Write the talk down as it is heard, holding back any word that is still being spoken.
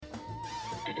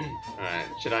Alright,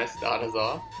 should I start us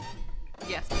off?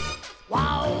 Yes.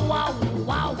 Wow, wow,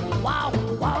 wow, wow,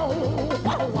 wow,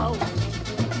 wow, wow.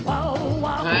 Wow,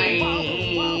 wow,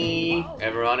 Hi,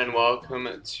 everyone, and welcome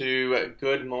to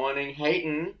Good Morning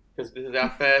Hayton, because this is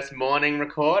our first morning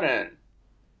recording.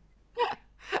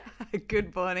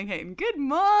 Good morning, Hayden. Good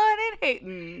morning,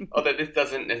 Hayden. Although this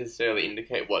doesn't necessarily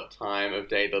indicate what time of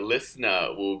day the listener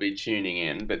will be tuning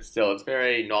in, but still, it's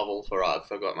very novel for us.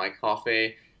 I've got my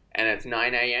coffee, and it's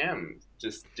 9 a.m.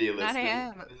 Just, dear 9 listeners,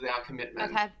 a.m. this is our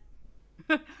commitment. I've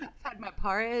had my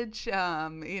porridge.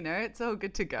 It's all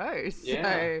good to go. Yeah,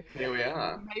 So here we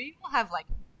are. maybe we'll have like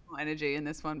more energy in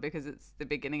this one because it's the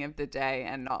beginning of the day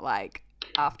and not like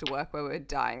after work where we're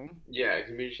dying. Yeah, I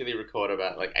can usually record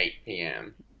about like 8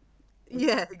 p.m.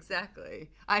 Yeah, exactly.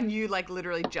 And you like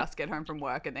literally just get home from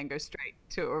work and then go straight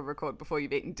to a record before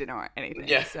you've eaten dinner or anything.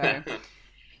 Yeah. So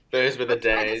Those were the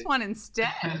try days. this one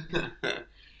instead.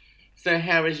 So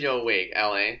how was your week,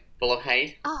 Ellie? Full of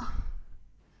hate? Oh,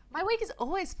 my week is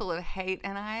always full of hate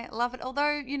and I love it.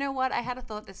 Although, you know what? I had a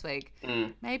thought this week.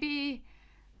 Maybe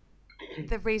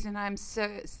the reason I'm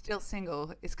so still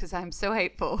single is because I'm so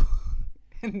hateful.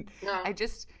 And No. I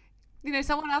just,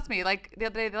 someone asked me like the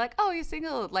other day, they're like, oh, you're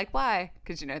single. Like, why?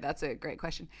 Because, that's a great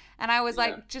question. And I was Yeah.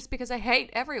 like, just because I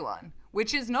hate everyone,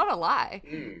 which is not a lie.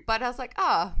 But I was like,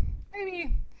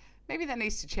 maybe that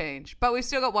needs to change. But we've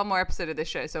still got one more episode of this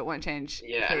show, so it won't change.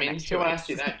 Yeah, for I the mean, next who 2 asked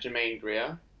you weeks. that? Jermaine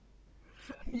Greer?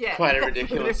 Yeah, Quite a that's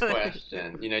ridiculous literally-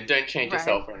 question. Don't change Right.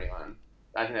 yourself for anyone.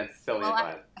 I think that's silly Well,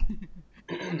 advice.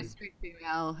 I'm a street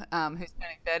female who's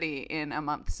turning 30 in a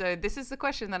month. So this is the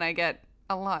question that I get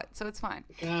a lot. So it's fine.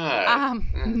 God.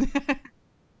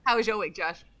 How was your week,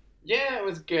 Josh? Yeah, it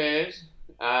was good.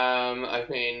 I've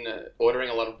been ordering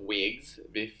a lot of wigs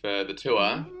for the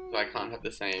tour, so I can't have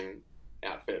the same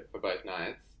outfit for both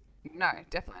nights. No,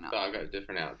 definitely So not. I've got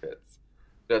different outfits.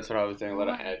 That's what I was doing, a lot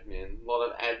of Right. admin. A lot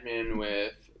of admin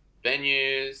with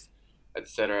venues,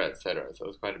 etc., etc. So it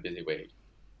was quite a busy week.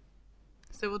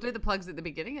 So we'll do the plugs at the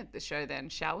beginning of the show then,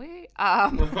 shall we?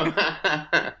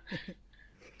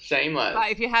 Shameless.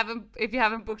 But if you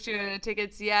haven't booked your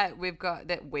tickets yet, we've got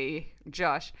that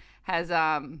Josh has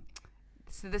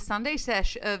so the Sunday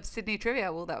sesh of Sydney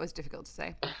Trivia. Well, that was difficult to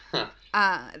say.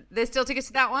 There's still tickets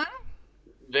to that one?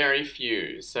 Very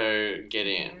few, so get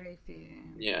in. Very few.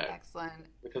 Yeah. Excellent.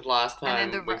 Because last And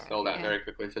time then we sold out yeah. very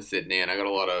quickly for Sydney, and I got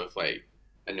a lot of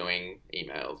annoying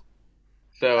emails.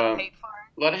 So Paid for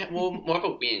it. a lot of more of a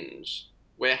whinge.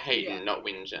 We're hating, Yeah. not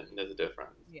whinging. There's a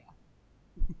difference. Yeah.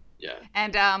 Yeah.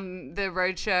 And the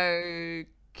roadshow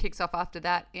kicks off after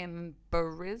that in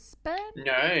Brisbane.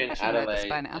 No, in I should know this Adelaide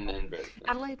by now. and then Brisbane.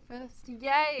 Adelaide first.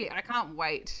 Yay! I can't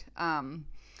wait.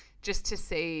 Just to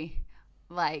see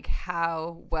like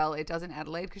how well it does in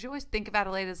Adelaide, because you always think of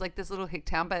Adelaide as like this little hick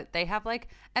town, but they have like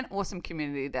an awesome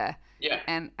community there, Yeah.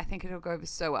 and I think it'll go over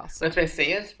so well. So That's where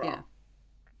Sia's from. yeah.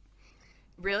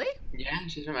 Really? Yeah,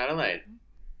 she's from Adelaide.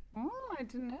 Oh, I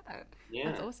didn't know that.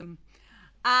 Yeah. That's awesome.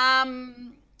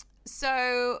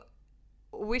 So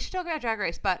we should talk about Drag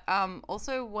Race, but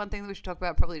also one thing that we should talk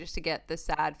about, probably just to get the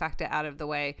sad factor out of the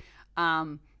way,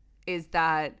 is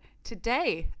that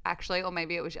today, actually, or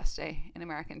maybe it was yesterday in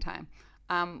American time,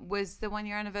 was the 1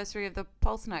 year anniversary of the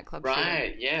Pulse nightclub shooting,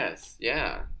 Right, yes,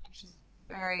 yeah. which is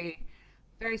very,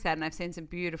 very sad. And I've seen some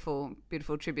beautiful,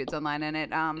 beautiful tributes online,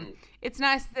 and it's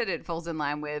nice that it falls in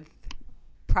line with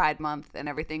Pride Month and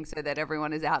everything, so that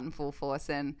everyone is out in full force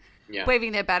and Yeah,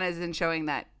 waving their banners and showing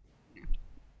that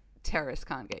terrorists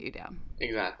can't get you down.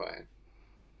 exactly.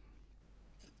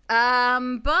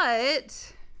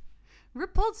 But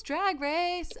RuPaul's Drag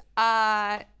Race.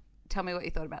 Tell me what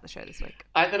you thought about the show this week.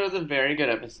 I thought it was a very good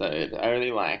episode. I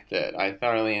really liked it. I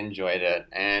thoroughly enjoyed it,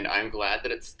 and I'm glad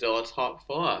that it's still a top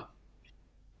 4.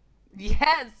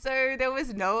 Yeah, so there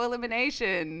was no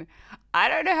elimination. I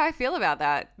don't know how I feel about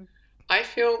that. I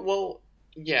feel, well,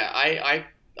 yeah, I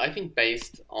think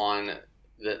based on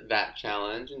that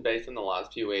challenge and based on the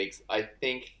last few weeks, I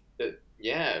think that,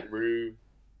 yeah, Rue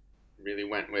really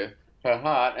went with her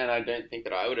heart, and I don't think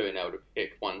that I would have been able to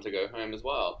pick one to go home as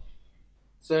well.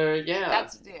 So, yeah.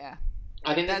 Yeah.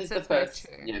 I think this is the that's very first.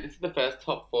 true. Yeah, this is the first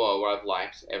top 4 where I've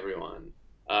liked everyone.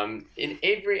 In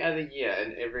every other year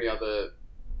and every other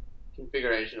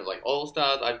configuration of like All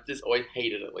Stars, I've just always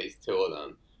hated at least 2 of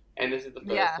them, and this is the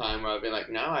first Yeah. time where I've been like,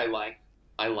 no, I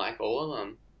like all of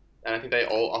them, and I think they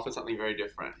all offer something very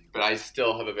different. But I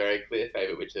still have a very clear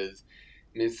favorite, which is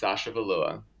Ms. Sasha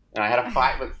Velour. And I had a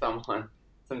fight with some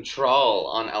troll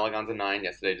on Eleganza 9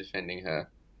 yesterday defending her.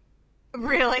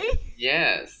 Really?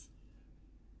 Yes.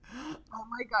 Oh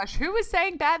my gosh, who was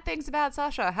saying bad things about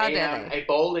Sasha? How dare A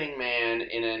balding man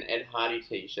in an Ed Hardy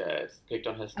t-shirt picked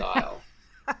on her style.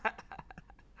 they?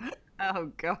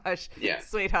 Oh gosh, Yeah.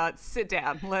 sweetheart, sit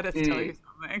down. Let us tell you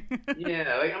something.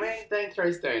 Yeah, like, I mean, don't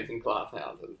throw stones in glass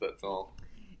houses. That's all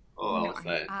No, I'll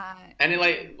say. I- And then,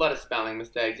 like, a lot of spelling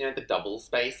mistakes. You know, the double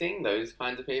spacing, those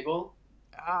kinds of people.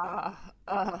 Uh,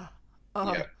 uh,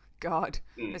 oh Yeah. God,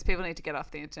 Mm. those people need to get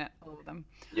off the internet, all of them.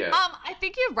 Yeah. I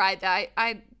think you're right. That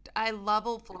I love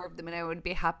all four of them, and I would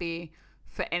be happy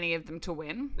for any of them to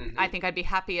win. Mhm. I think I'd be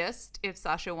happiest if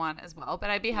Sasha won as well, but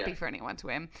I'd be happy Yeah. for anyone to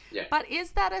win. Yeah. But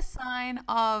is that a sign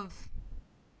of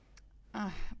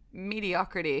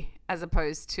mediocrity as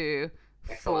opposed to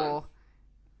Excellence. for?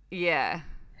 Yeah,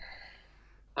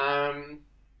 Um.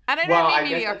 and I don't Well, I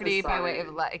mean guess that's a mediocrity by way sign.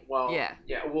 of like, Well, yeah.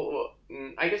 yeah.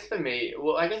 I guess for me,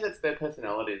 well, I guess it's their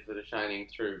personalities that are shining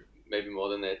through, maybe more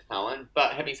than their talent.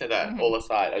 But having said that, Mhm. all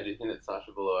aside, I do think that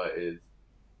Sasha Velour is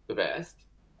the best,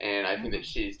 and I think Mhm. that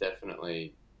she's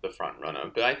definitely the front runner.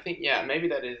 But I think, yeah, maybe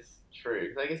that is true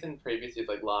because I guess in previous years,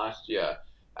 like last year,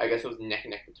 I guess it was neck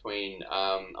and neck between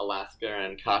Alaska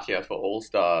and Katya for All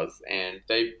Stars, and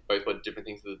they both brought different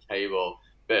things to the table.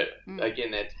 But Mm.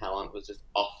 again, their talent was just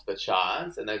off the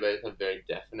charts, and they both have very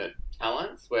definite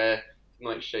talents. Where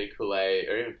someone like Shea Coulee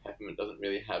or even Peppermint doesn't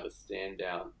really have a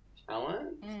standout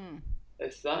talent Mm.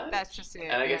 as such. That's just it.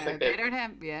 And I guess yeah. like They don't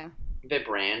have, yeah. their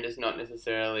brand is not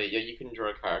necessarily. Yeah, you can draw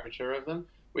a caricature of them.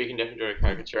 We can definitely draw a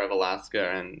caricature of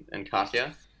Alaska and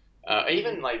Katya.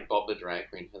 Even like Bob the Drag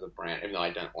Queen has a brand, even though I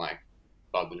don't like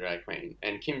Bob the Drag Queen.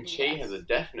 And Kim Chi Yes. has a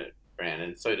definite brand,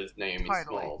 and so does Naomi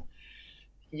Totally. Smalls.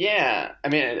 Yeah, I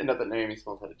mean, not that Naomi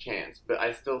Smalls had a chance, but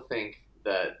I still think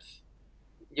that,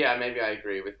 yeah, maybe I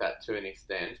agree with that to an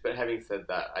extent. But having said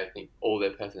that, I think all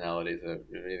their personalities are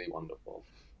really wonderful.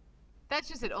 That's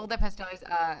just it. All their personalities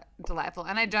are delightful.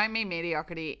 And I don't mean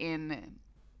mediocrity in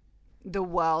the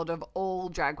world of all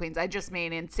drag queens. I just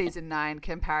mean in season 9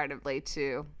 comparatively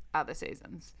to other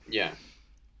seasons. Yeah.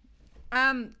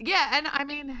 Yeah, and I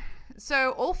mean,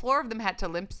 so all four of them had to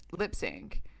lip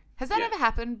sync. Has that Yeah. ever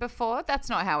happened before? That's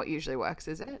not how it usually works,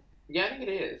 is it? Yeah, I think it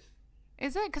is.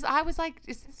 Is it? Because I was like,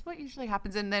 is this what usually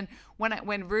happens? And then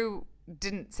when Rue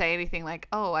didn't say anything like,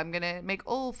 oh, I'm going to make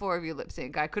all four of you lip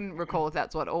sync, I couldn't recall if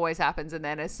that's what always happens. And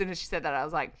then as soon as she said that, I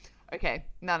was like, okay,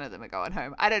 none of them are going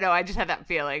home. I don't know. I just had that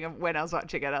feeling of when I was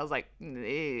watching it. I was like,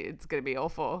 it's going to be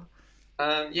awful.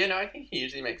 Yeah, no, I think he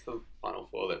usually makes the final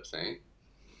four lip sync.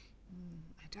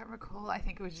 I don't recall. I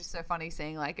think it was just so funny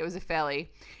seeing like it was a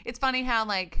fairly. It's funny how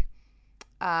like,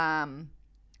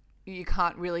 you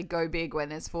can't really go big when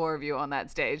there's four of you on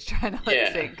that stage trying to lip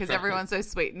Yeah. sync because everyone's so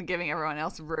sweet and giving everyone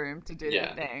else room to do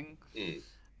Yeah. their thing. Mm.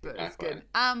 But it's Exactly.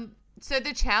 good. So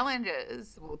the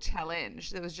challenges,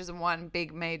 challenge. There was just one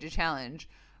big major challenge.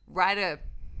 Write a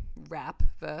rap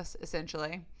verse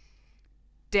essentially,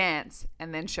 dance,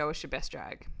 and then show us your best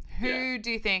drag. Who Yeah.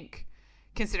 do you think?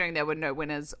 Considering there were no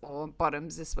winners or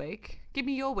bottoms this week, give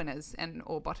me your winners and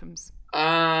or bottoms.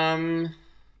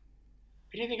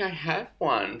 I don't think I have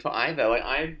one for either.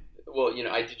 Well, you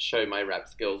know, I did show my rap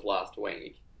skills last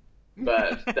week,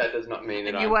 but that does not mean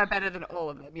that And you I'm. were better than all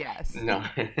of them, yes. No,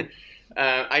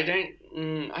 I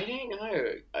don't. I don't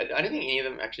know. I don't think any of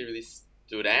them actually really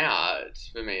stood out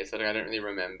for me. So I don't really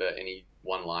remember any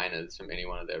one-liners from any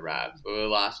one of their raps. But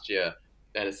last year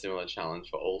they had a similar challenge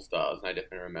for All Stars, and I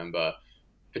definitely remember,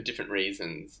 for different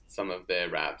reasons, some of their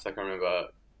raps. Like I remember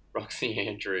Roxy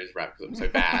Andrews' rap because it was so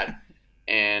bad,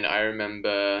 and I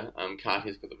remember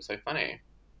Katya's because it was so funny.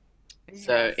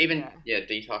 So Yes, even yeah.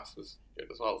 Detox was good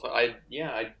as well. So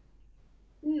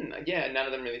none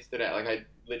of them really stood out. Like I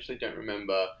literally don't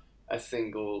remember a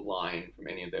single line from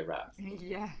any of their raps.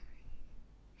 Yeah.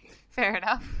 Fair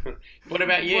enough. What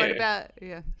about you? What about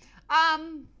yeah?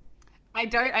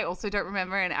 I also don't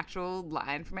remember an actual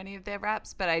line from any of their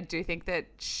raps, but I do think that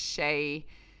Shay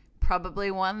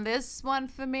probably won this one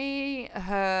for me.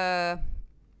 Her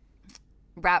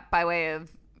rap by way of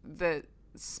the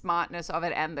smartness of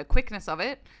it and the quickness of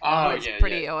it was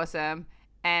pretty awesome.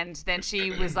 And then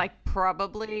she was like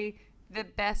probably the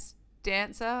best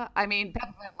dancer. I mean,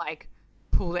 Peppermint like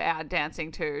pulled it out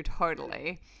dancing too,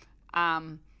 totally.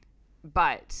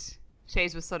 But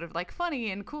Shay's was sort of like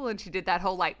funny and cool, and she did that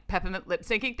whole like Peppermint lip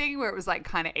syncing thing where it was like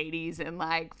kind of 80s and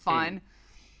like fun.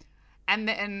 And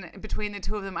then between the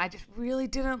two of them, I just really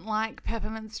didn't like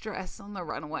Peppermint's dress on the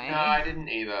runway. No, I didn't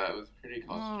either. It was pretty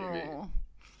costumey. Oh.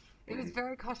 It was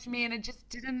very costumey and it just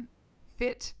didn't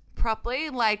fit properly.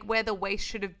 Like where the waist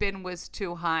should have been was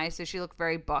too high, so she looked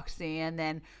very boxy, and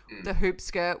then the hoop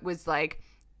skirt was like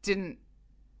didn't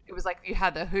it was like you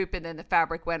had the hoop and then the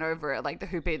fabric went over it. Like the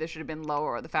hoop either should have been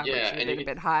lower or the fabric Yeah, should have and been you a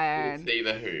bit could higher. see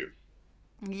the hoop.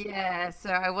 Yeah, so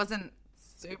I wasn't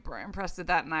super impressed with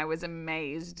that, and I was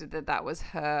amazed that that was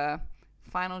her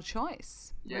final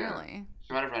choice. Yeah. Really.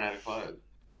 She might have run out of clothes.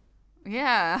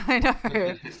 Yeah, I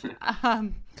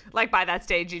know. Like by that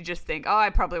stage, you just think, oh,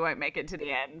 I probably won't make it to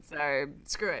the end, so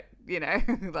screw it, you know,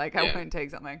 like I Yeah. won't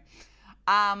take something.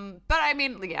 But I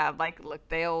mean, yeah, like look,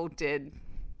 they all did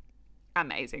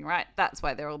amazing, right? That's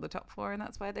why they're all the top four, and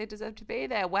that's why they deserve to be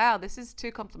there. Wow, this is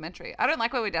too complimentary. I don't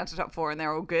like when we're down to top four and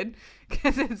they're all good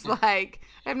because it's like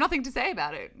I have nothing to say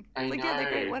about it. It's I like yeah,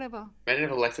 they're great, know. whatever. Imagine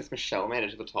if Alexis Michelle made it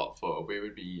to the top four. We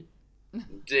would be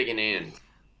digging in.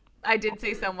 I did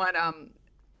see someone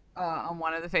on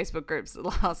one of the Facebook groups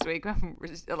last week when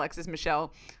Alexis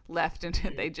Michelle left, and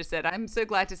they just said, "I'm so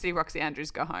glad to see Roxy Andrews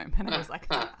go home," and I was like,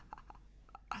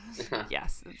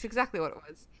 "Yes, that's exactly what it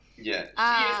was." Yeah,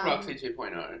 she is Roxy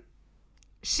 2.0.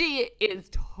 She is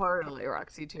totally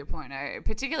Roxy 2.0,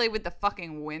 particularly with the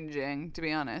fucking whinging. To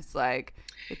be honest, like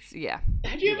it's yeah.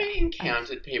 Have you ever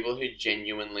encountered people who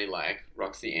genuinely like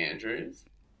Roxy Andrews?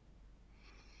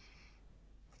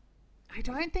 I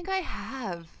don't think I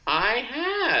have. I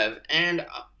have, and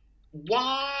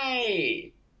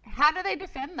why? How do they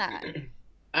defend that?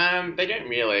 They don't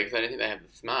really, because I don't think they have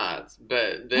the smarts.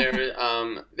 But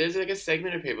there's like a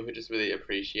segment of people who just really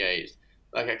appreciate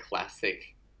like a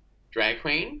classic drag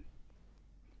queen.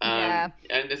 Yeah.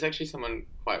 And there's actually someone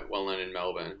quite well known in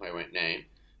Melbourne, who I won't name,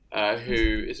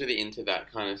 who is really into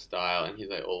that kind of style, and he's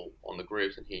like all on the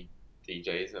groups, and he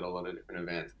DJs at a lot of different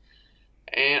events.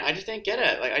 And I just don't get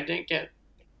it. Like, I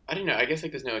don't know. I guess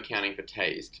like there's no accounting for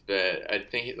taste, but I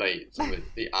think like some of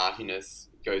the artiness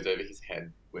goes over his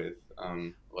head with a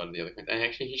lot of the other queens. And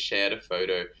actually, he shared a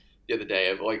photo the other day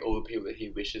of like all the people that he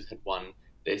wishes had won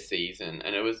their season,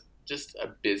 and it was just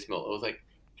abysmal. It was like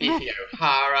Fifi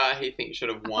O'Hara, he thinks should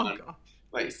have won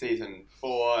like season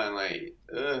 4, and like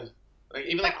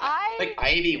even like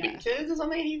Ivy Winters or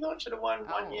something. He thought should have won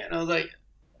 1 year, and I was like,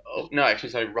 oh no, actually,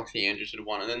 sorry, Roxy Andrews should have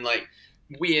won, and then like.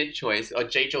 Weird choice, or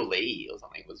J. Jolie or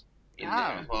something was in there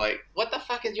as well. Like, what the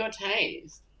fuck is your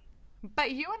taste?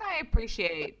 But you and I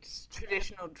appreciate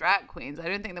traditional drag queens. I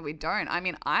don't think that we don't. I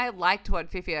mean, I liked what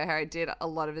Fifi O'Hara did a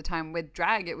lot of the time with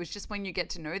drag. It was just when you get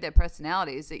to know their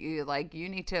personalities that you like, you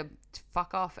need to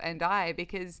fuck off and die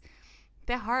because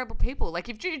they're horrible people. Like,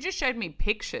 if you just showed me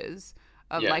pictures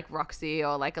of like Roxy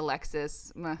or like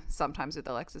Alexis, sometimes with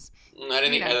Alexis. I don't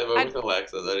think ever with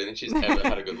Alexis. I don't think she's ever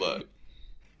had a good look.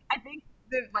 I think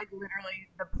that like literally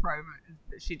the promos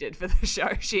that she did for the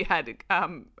show, she had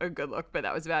a good look, but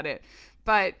that was about it.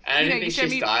 But and I didn't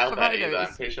think she styled that either.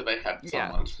 I'm pretty sure they had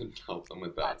someone to help them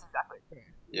with that. That's exactly true.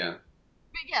 Yeah.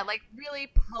 But yeah, like really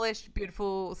polished,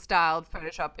 beautiful, styled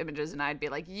Photoshop images, and I'd be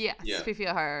like, yes, Fifi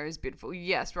O'Hara is beautiful.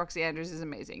 Yes, Roxy Andrews is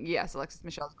amazing. Yes, Alexis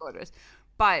Michelle's gorgeous.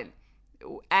 But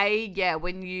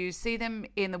when you see them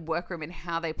in the workroom and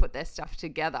how they put their stuff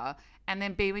together, and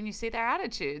then B, when you see their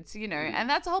attitudes, you know, and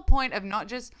that's the whole point of not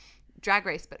just Drag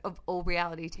Race, but of all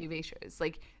reality TV shows.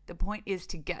 Like, the point is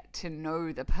to get to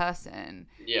know the person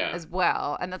as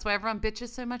well. And that's why everyone bitches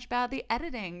so much about the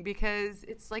editing, because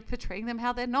it's like portraying them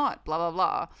how they're not, blah, blah,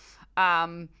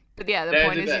 blah. But yeah, the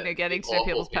point is, you know, getting to know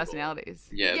people's personalities.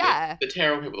 Yeah. The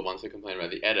terrible people are the ones who complain about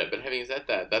the edit. But having said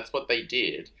that, that's what they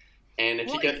did. And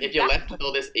if you're left with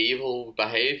all this evil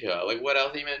behavior, like, what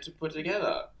else are you meant to put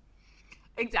together?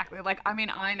 Exactly. Like, I mean,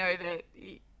 I know that,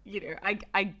 you know,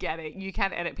 I get it. You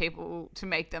can edit people to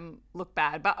make them look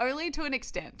bad, but only to an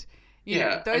extent. You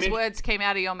know, those words came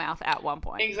out of your mouth at one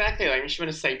point. Exactly. Like, she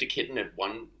went to saved a kitten at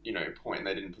one, you know, point.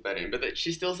 They didn't put that in, but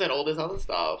she still said all this other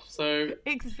stuff. So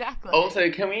exactly. Also,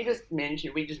 can we just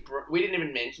mention we didn't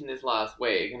even mention this last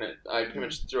week, and I pretty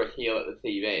much threw a heel at the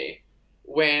TV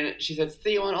when she said,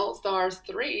 "See you on All Stars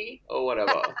 3" or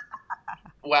whatever.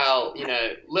 Well, you know,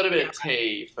 a little bit of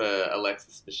tea for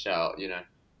Alexis Michelle, you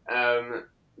know.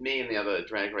 Me and the other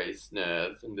Drag Race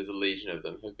nerds, and there's a legion of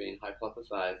them, have been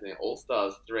hypothesizing All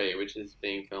Stars 3, which is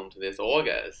being filmed this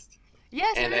August.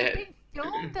 Yes, and it's being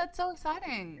filmed? That's so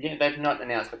exciting. Yeah, they've not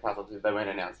announced the cast, they won't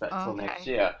announce that until next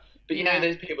year. But, you know,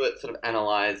 there's people that sort of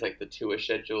analyze, like, the tour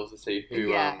schedules to see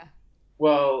who...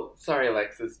 well, sorry,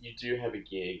 Alexis, you do have a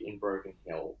gig in Broken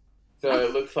Hill, so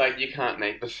it looks like you can't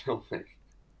make the filming.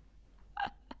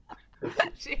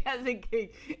 She has a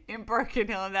gig in Broken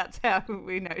Hill, and that's how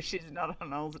we know she's not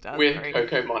on All Stars 3. With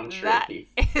Coco Montreux. That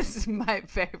is my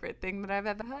favourite thing that I've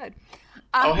ever heard.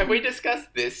 Have we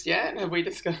discussed this yet? Have we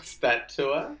discussed that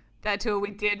tour? That tour, we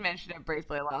did mention it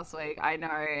briefly last week. I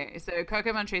know. So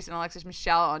Coco Montreux and Alexis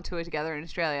Michelle on tour together in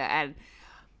Australia, and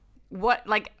what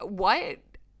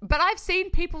But I've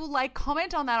seen people like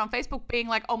comment on that on Facebook being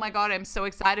like, oh my God, I'm so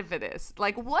excited for this.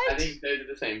 Like, what? I think those are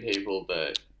the same people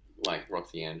that like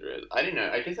Roxy Andrews. I don't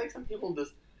know. I guess like some people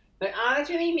just like, oh,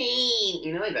 that's really mean.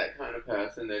 You know, like that kind of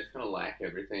person. They just kind of lack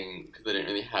everything because they don't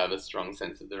really have a strong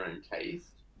sense of their own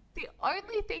taste. The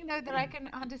only thing though that I can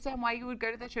understand why you would go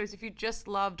to that show is if you just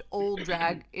loved all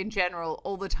drag in general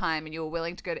all the time and you were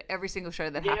willing to go to every single show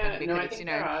that happened because I think you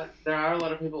know there are a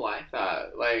lot of people like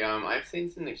that. Like I've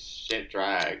seen some like shit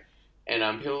drag,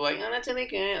 and people are like, oh, that's really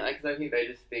good. Like, 'cause I think they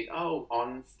just think, oh,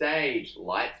 on stage,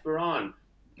 lights were on,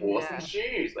 wore some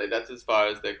shoes. Like that's as far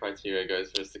as their criteria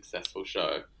goes for a successful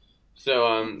show.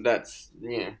 So that's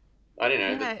I don't know.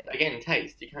 Yeah. That's, again,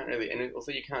 taste. You can't really, and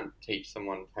also you can't teach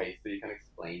someone taste, so you can't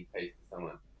explain taste to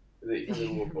someone. Because some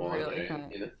people were born Really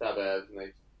in the suburbs, and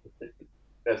they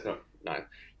that's not nice.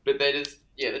 But they just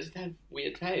have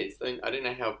weird taste. I mean, I don't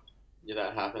know how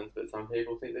that happens, but some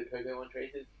people think that Coco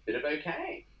Montrese is a bit of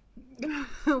okay.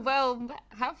 Well,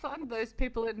 have fun, those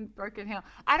people in Broken Hill.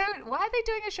 I don't. Why are they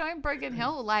doing a show in Broken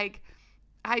Hill? Like,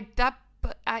 I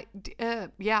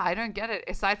don't get it.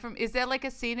 Aside from, is there like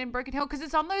a scene in Broken Hill? Because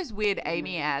it's on those weird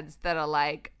Amy ads that are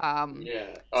like,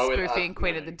 spoofing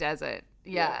Queen of the Desert.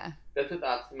 Yeah. That's with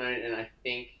Art Simone and I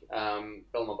think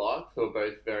Thelma Box, who are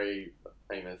both very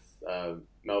famous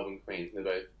Melbourne queens, and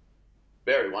they're both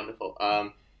very wonderful.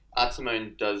 Art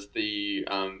Simone does the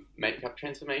makeup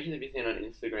transformation. Have you seen on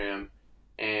Instagram?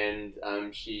 And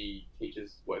she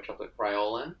teaches workshops at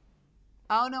Cryolan.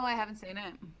 Oh no, I haven't seen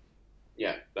it.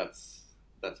 Yeah, that's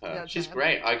her. That's She's her.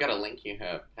 great. I gotta link you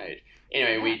her page.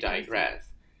 Anyway, we digress.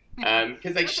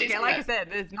 Because like she's like I said,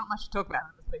 there's not much to talk about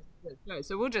in this show,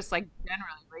 so we'll just like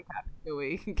generally recap until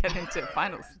we get into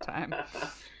finals time.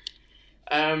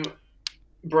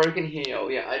 Broken Heel.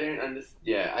 Yeah, I don't understand.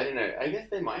 Yeah, I don't know. I guess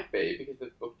they might be because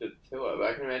they've booked a tour. But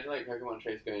I can imagine like Coco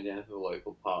Montrese going down to the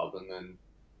local pub and then.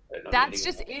 That's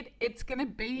just it. It's gonna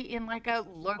be in like a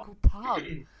local pub.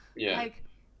 Yeah. Like,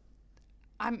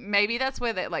 maybe that's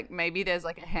where they like. Maybe there's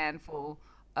like a handful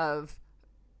of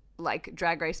like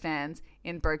Drag Race fans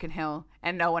in Broken Hill,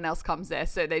 and no one else comes there,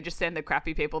 so they just send the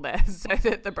crappy people there, so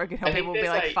that the Broken Hill people will be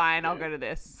like, "Fine, I'll go to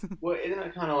this." Well, isn't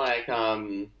it kind of like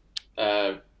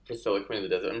Priscilla, Queen of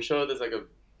the Desert? I'm sure there's like a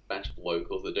bunch of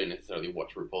locals that don't necessarily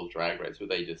watch RuPaul's Drag Race, but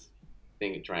they just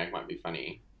think drag might be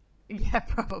funny. Yeah,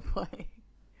 probably.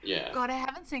 Yeah. God, I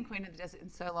haven't seen Queen of the Desert in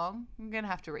so long. I'm gonna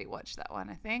have to rewatch that one,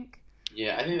 I think.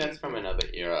 Yeah, I think that's from another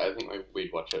era. I think like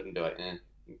we'd watch it and be like, eh.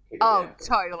 Oh,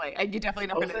 totally. And you're definitely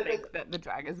not going to think that the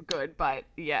drag is good, but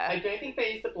yeah. I don't think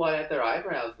they used to blow out their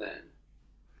eyebrows then.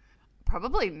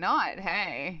 Probably not,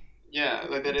 hey. Yeah,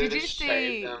 like they didn't just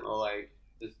shave them or like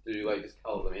just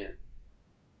color them in.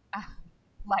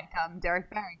 Like Derek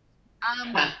Barry.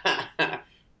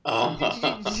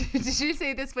 Oh. Did you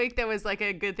see this week there was like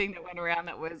a good thing that went around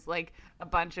that was like a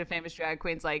bunch of famous drag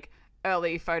queens like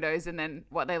early photos and then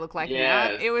what they look like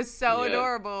now? It was so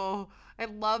adorable. I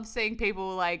love seeing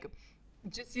people like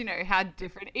just, you know, how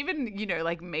different, even, you know,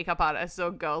 like makeup artists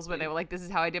or girls when they were like, this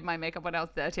is how I did my makeup when I was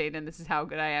 13 and this is how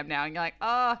good I am now. And you're like,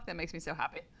 oh, that makes me so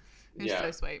happy. It's so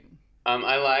sweet.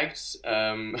 I liked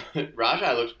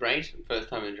Raja looked great first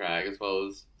time in drag as well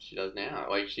as she does now.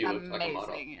 Like she looks like a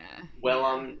model. Yeah.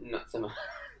 Well, not so much.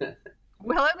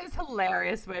 Willem is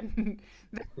hilarious when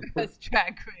the first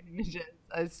drag queen images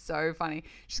are so funny.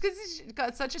 Just because she's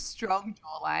got such a strong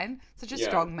jawline, such a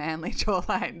strong manly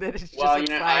jawline that it's just you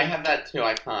know, I have that too.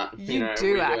 I can't. You know,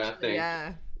 do actually,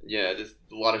 yeah. Yeah, just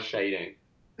a lot of shading.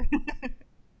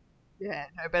 Yeah,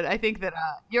 no, but I think that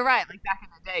you're right. Like back in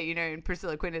the day, you know, in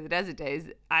Priscilla Queen of the Desert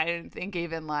days, I don't think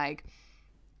even like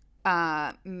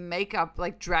makeup,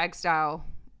 like drag style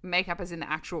makeup as in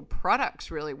actual products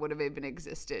really would have even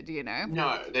existed, you know?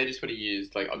 No, they just would have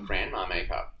used like a grandma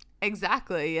makeup.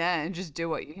 Exactly, yeah, and just do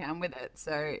what you can with it.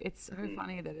 So it's so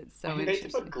funny that it's so interesting. They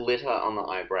used to put glitter on the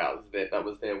eyebrows. That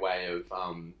was their way of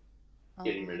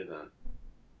getting rid of them.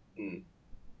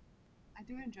 I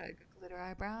do enjoy a good glitter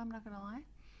eyebrow, I'm not going to lie.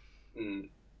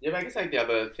 Yeah, but I guess like the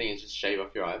other thing is just shave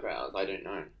off your eyebrows. I don't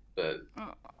know, but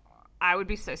I would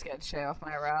be so scared to shave off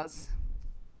my eyebrows.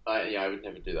 I would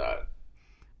never do that.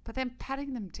 But then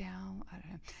patting them down, I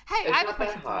don't know. Hey, It's I have a not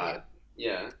question that hard. for you.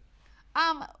 Yeah.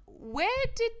 Where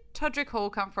did Todrick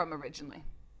Hall come from originally?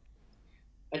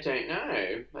 I don't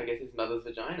know. I guess his mother's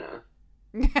vagina.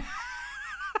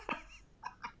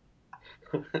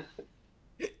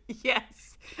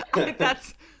 Yes,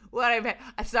 that's what I meant.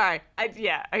 Sorry.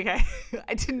 Okay.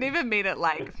 I didn't even mean it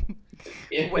like.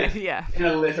 Yeah. In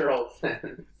a literal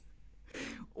sense.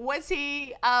 Was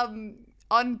he on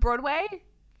Broadway?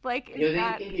 Like, he was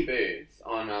in Kinky Boots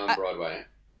on Broadway.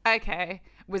 Okay.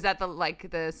 Was that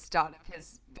the start of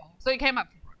his film? So he came up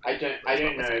from I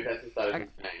don't know what if that's the start of Okay.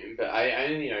 his fame, but I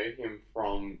only know him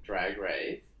from Drag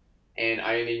Race, and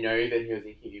I only know that he was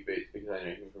in Kinky Boots because I know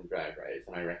him from Drag Race,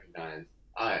 and I recognize,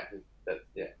 that's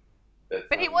yeah, that's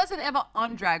But he wasn't ever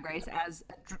on Drag Race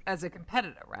as a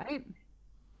competitor, right?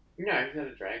 no, he's not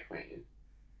a drag queen.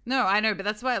 No, I know, but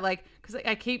that's why, like, because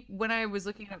I keep when I was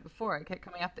looking at it before, it kept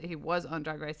coming up that he was on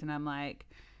Drag Race, and I'm like,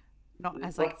 not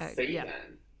as like, What season? yeah,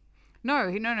 no,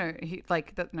 he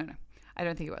like that, no, I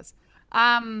don't think he was.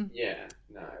 Yeah,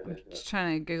 no, I'm that's just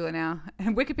trying to Google it now.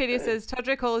 And Wikipedia not. says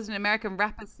Todrick Hall is an American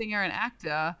rapper, singer, and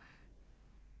actor,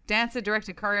 dancer,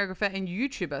 director, choreographer, and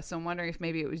YouTuber. So I'm wondering if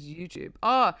maybe it was YouTube.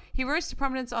 Oh, he rose to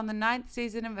prominence on the 9th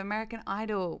season of American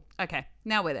Idol. Okay,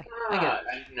 now we're there. I get it.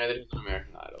 I didn't know that he was on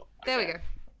American Idol. There we Okay. go.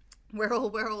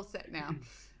 We're all set now.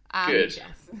 Good.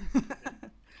 Yes.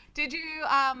 Did you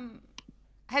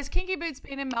has Kinky Boots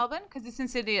been in Melbourne? Because it's in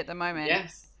Sydney at the moment.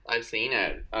 Yes, I've seen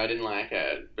it. I didn't like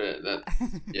it, but that's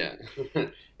yeah.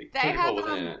 King have, Cole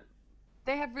wasn't in it.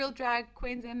 They have real drag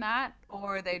queens in that,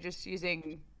 or are they just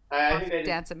using I think they just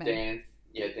dancer men?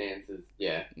 dances.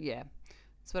 Yeah. Yeah,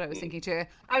 that's what I was thinking too.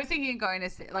 I was thinking of going to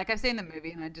see, like, I've seen the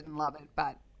movie and I didn't love it,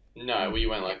 but No, we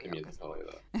won't like the maybe musical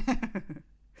either.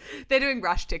 they're doing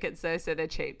rush tickets though, so they're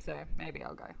cheap. So maybe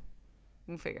I'll go.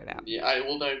 We'll figure it out. Yeah,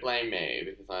 well, don't blame me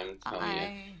because I'm telling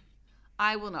you.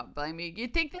 I will not blame you.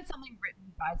 You'd think that something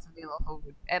written by Cindy Lauper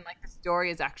would, and like the story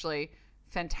is actually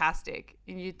fantastic,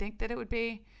 and you'd think that it would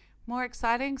be more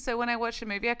exciting. So when I watched the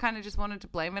movie, I kind of just wanted to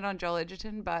blame it on Joel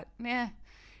Edgerton, but yeah,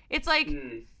 it's like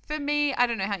for me, I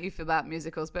don't know how you feel about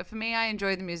musicals, but for me, I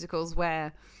enjoy the musicals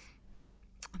where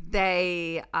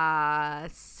they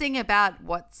sing about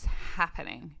what's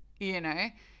happening. You know,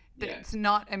 that Yeah. it's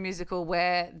not a musical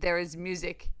where there is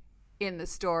music in the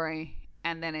story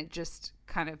and then it just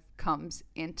kind of comes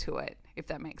into it, if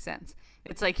that makes sense.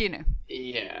 It's like, you know,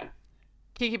 Yeah.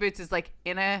 Kiki Boots is like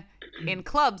in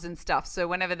clubs and stuff. So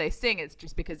whenever they sing, it's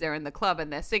just because they're in the club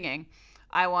and they're singing.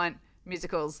 I want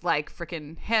musicals like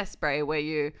freaking Hairspray where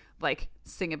you like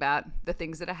sing about the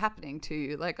things that are happening to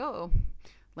you. Like, oh,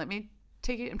 let me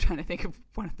take you. I'm trying to think of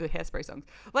one of the Hairspray songs.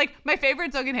 Like my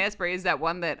favorite song in Hairspray is that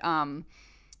one that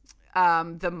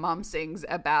the mum sings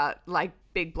about, like,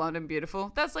 Big Blonde and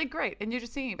Beautiful. That's like great, and you're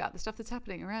just singing about the stuff that's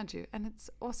happening around you, and it's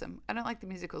awesome. I don't like the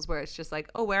musicals where it's just like,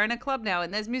 oh, we're in a club now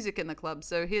and there's music in the club,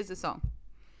 so here's a song.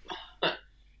 I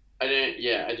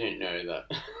don't know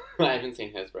that. I haven't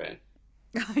seen Hairspray.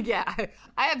 Yeah,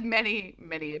 I have many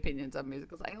opinions on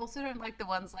musicals. I also don't like the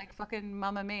ones like fucking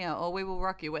Mamma Mia or We Will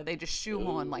Rock You where they just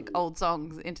shoehorn like old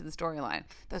songs into the storyline.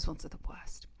 Those ones are the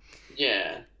worst.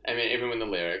 Yeah, I mean, even when the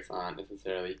lyrics aren't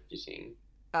necessarily fitting.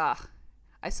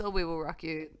 I saw We Will Rock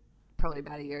You probably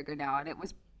about a year ago now, and it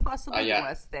was possibly yeah. the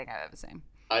worst thing I've ever seen.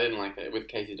 I didn't like that with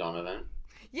Casey Donovan.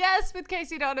 Yes, with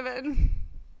Casey Donovan.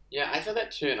 Yeah, I saw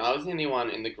that too, and I was the only one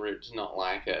in the group to not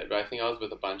like it. But I think I was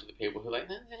with a bunch of the people who were like,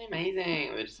 "That's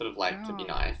amazing." They just sort of like to be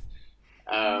nice.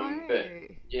 But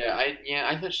yeah,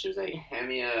 I thought she was like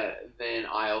hammier than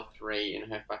aisle 3 in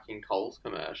her fucking Coles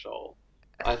commercial.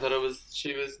 I thought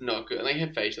she was not good. Like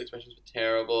her facial expressions were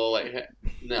terrible. Like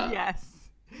no, Yes.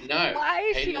 no. Why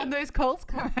is she hated on it. those Coles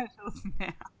commercials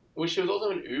now? Well, she was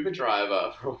also an Uber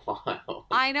driver for a while.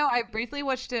 I know. I briefly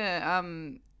watched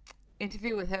a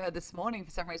interview with her this morning for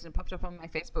some reason. It popped up on my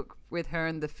Facebook with her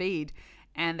in the feed,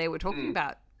 and they were talking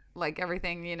about like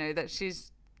everything, you know, that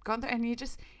she's gone through, and it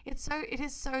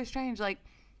is so strange. Like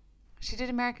she did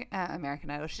American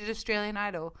Idol, she did Australian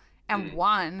Idol, and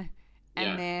won,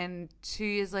 and then 2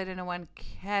 years later, no one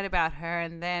cared about her,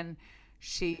 and then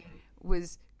she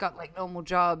got like normal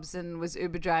jobs and was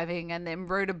Uber driving, and then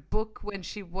wrote a book when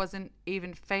she wasn't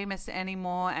even famous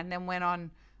anymore, and then went on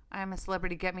I Am a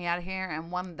Celebrity, Get Me Out of Here,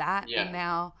 and won that. Yeah. And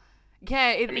now,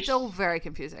 it's all very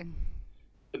confusing.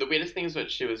 But the weirdest thing is that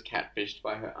she was catfished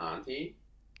by her auntie.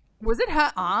 Was it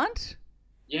her aunt?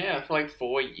 Yeah, for like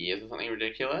 4 years or something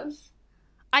ridiculous.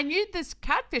 I knew this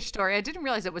catfish story. I didn't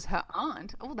realize it was her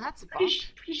aunt. Oh, that's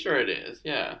fucked. Pretty sure it is,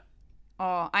 yeah.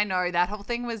 Oh, I know. That whole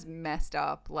thing was messed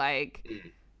up. Like,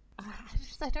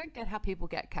 I don't get how people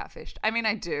get catfished. I mean,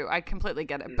 I do. I completely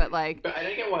get it. But, like... But I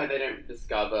don't get why they don't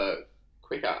discover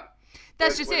quicker.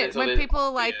 That's just it. When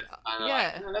people, like...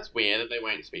 Yeah. Like, oh, that's weird that they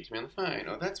won't speak to me on the phone.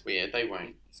 Or that's weird they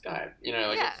won't Skype. You know,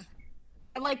 like... Yeah.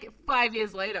 And, like, 5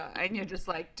 years later, and you're just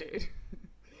like, dude...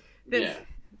 There's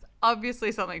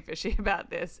obviously something fishy about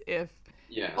this.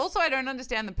 Also, I don't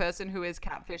understand the person who is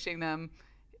catfishing them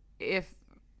if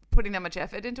putting that much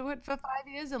effort into it for 5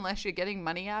 years, unless you're getting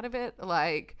money out of it.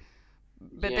 Like,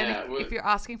 but then if you're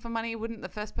asking for money, wouldn't the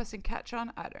first person catch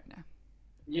on? I don't know.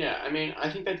 Yeah, I mean, I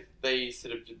think that they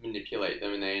sort of manipulate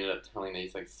them, and they ended up telling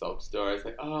these like sob stories,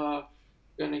 like, oh,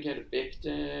 gonna get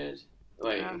evicted,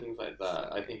 like Oh. and things like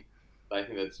that. I think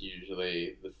that's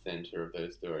usually the center of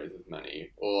those stories is money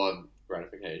or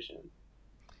gratification.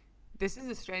 This is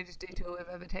the strangest detour we've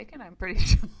ever taken, I'm pretty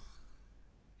sure.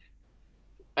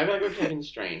 I feel like we've taken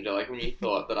stranger, like when you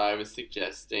thought that I was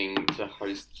suggesting to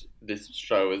host this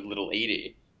show as Little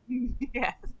Edie.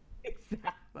 Yes,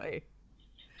 exactly.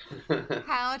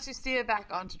 How to steer back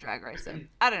onto Drag Race?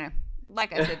 I don't know.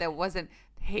 Like I said, there wasn't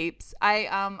heaps.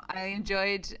 I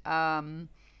enjoyed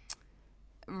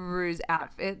Rue's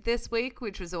outfit this week,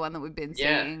 which was the one that we've been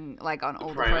Yeah. seeing like on all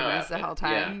the promo promos the outfit, whole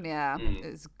time. Yeah, Mm.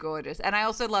 it was gorgeous. And I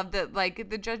also loved that like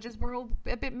the judges were all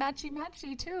a bit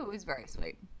matchy too. It was very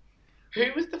sweet. Who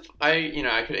was the?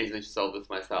 I could easily solve this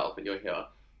myself, but you're here.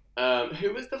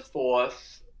 Who was the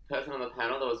fourth person on the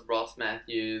panel? There was Ross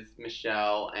Matthews,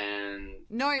 Michelle, and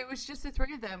No, it was just the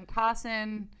three of them: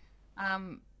 Carson,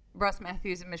 Ross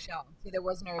Matthews, and Michelle. So there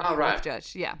was no Oh, fourth right.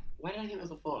 judge. Yeah. why did I think it was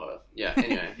the fourth? Yeah.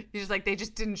 Anyway. You're just like, they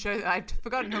just didn't show that. I'd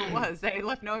forgotten who it was. They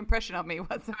left no impression on me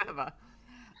whatsoever.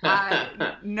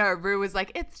 No, Rue was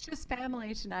like, it's just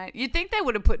family tonight. You'd think they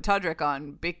would have put Todrick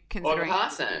on, Or considering.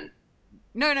 Carson.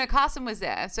 No, Carson was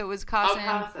there. So it was Oh, Carson.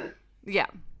 Carson. Yeah.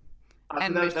 Oh, so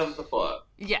And that was the fourth.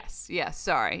 Yes,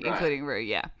 sorry, Right. including Rue,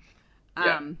 yeah.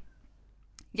 Yeah.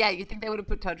 Yeah, you'd think they would have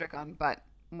put Todrick on, but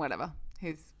whatever.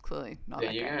 He's clearly not There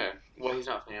that you great. go. Well, he's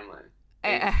not family.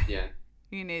 Eh, Yeah.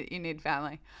 You need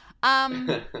family.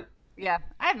 Yeah,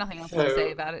 I have nothing else to So-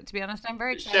 say about it, to be honest. I'm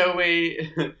very excited. Shall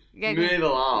we Yeah, move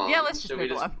along? Yeah, let's just Shall move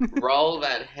we along. roll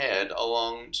that head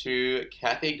along to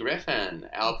Kathy Griffin,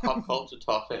 our pop culture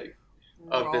topic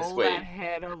of this Roll week. that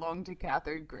head along to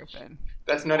Catherine Griffin.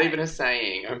 That's not even a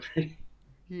saying. I'm pretty.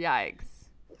 Yikes.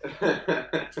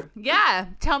 Yeah,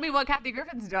 tell me what Kathy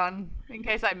Griffin's done, in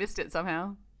case I missed it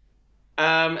somehow.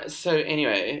 So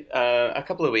anyway, a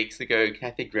couple of weeks ago,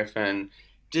 Kathy Griffin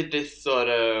did this sort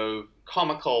of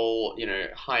comical,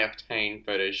 high octane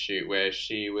photo shoot where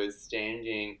she was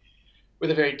standing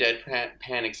with a very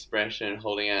deadpan expression,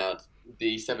 holding out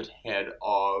the severed head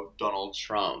of Donald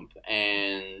Trump,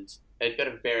 and it got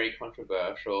a very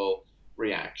controversial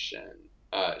reaction,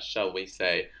 shall we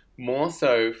say. More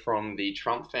so from the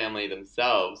Trump family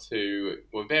themselves, who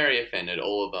were very offended.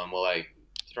 All of them were like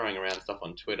throwing around stuff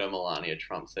on Twitter. Melania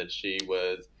Trump said she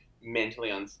was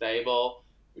mentally unstable,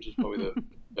 which is probably the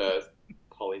first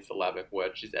polysyllabic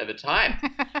word she's ever typed.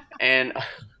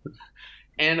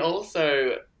 And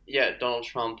also, yeah, Donald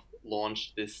Trump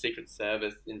launched this Secret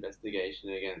Service investigation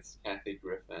against Kathy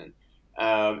Griffin.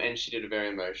 And she did a very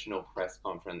emotional press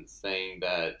conference saying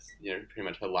that, pretty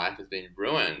much her life has been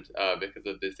ruined because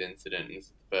of this incident. And this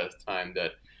is the first time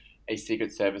that a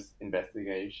Secret Service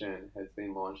investigation has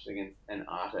been launched against an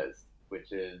artist,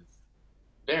 which is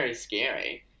very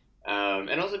scary.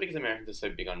 And also because Americans are so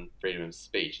big on freedom of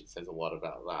speech, it says a lot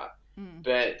about that.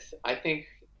 But I think,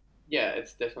 yeah,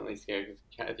 it's definitely scary because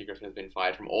Kathy Griffin has been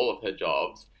fired from all of her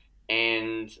jobs.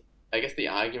 And I guess the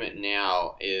argument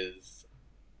now is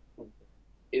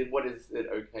what is it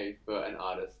okay for an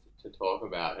artist to talk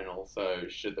about? And also,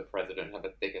 should the president have a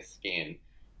thicker skin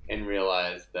and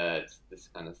realize that this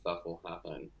kind of stuff will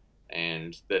happen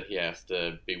and that he has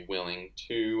to be willing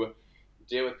to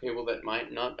deal with people that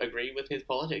might not agree with his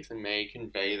politics and may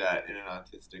convey that in an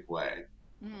artistic way.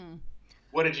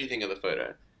 What did you think of the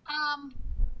photo?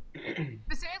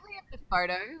 Specifically of the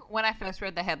photo, when I first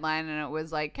read the headline and it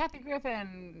was like, Kathy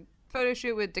Griffin, photo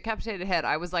shoot with decapitated head,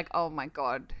 I was like, oh my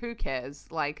God, who cares?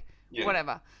 Like, Yeah.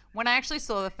 whatever. When I actually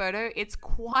saw the photo, it's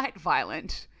quite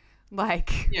violent.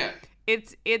 Like, Yeah.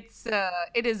 it is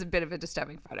a bit of a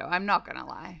disturbing photo. I'm not gonna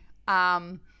lie.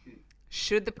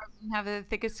 Should the president have a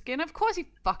thicker skin? Of course he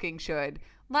fucking should.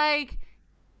 Like,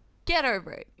 get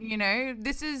over it.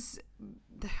 This is.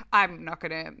 I'm not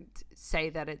gonna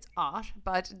say that it's art,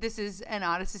 but this is an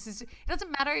artist. It doesn't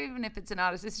matter even if it's an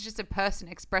artist. This is just a person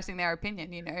expressing their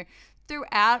opinion.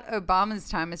 Throughout Obama's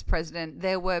time as president,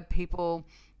 there were people,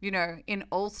 in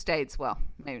all states. Well,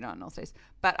 maybe not in all states,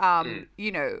 but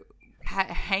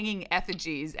hanging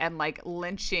effigies and like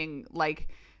lynching like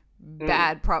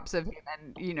bad props of him,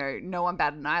 and no one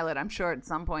batted an eyelid. I'm sure at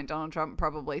some point Donald Trump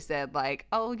probably said like,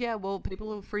 oh yeah, well,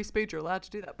 people of free speech are allowed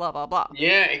to do that, blah blah blah.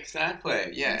 Yeah, exactly.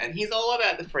 Yeah, and he's all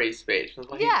about the free speech. That's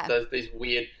why Yeah. he does these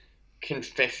weird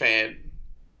confess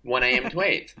 1 a.m.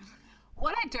 tweets.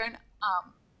 What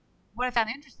I found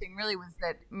interesting really was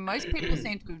that most people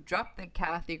seem to have dropped the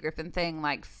Kathy Griffin thing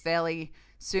like fairly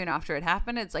soon after it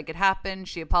happened. It's like it happened,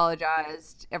 she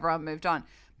apologized, everyone moved on.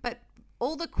 But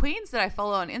all the queens that I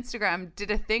follow on Instagram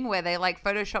did a thing where they like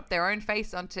photoshopped their own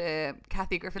face onto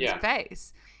Kathy Griffin's Yeah.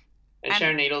 face. And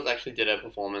Sharon Needles actually did a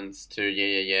performance to Yeah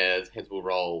Yeah Yeah's Heads Will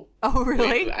Roll Oh,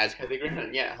 really? as Kathy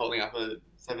Griffin, yeah, holding up a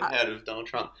severed head of Donald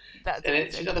Trump. That's And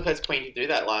amazing. she's not the first queen to do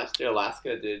that. Last year,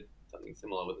 Alaska did something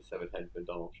similar with a severed head for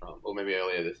Donald Trump, or maybe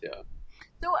earlier this year.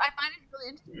 So I find it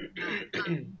really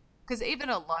interesting because even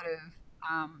a lot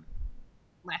of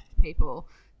left people,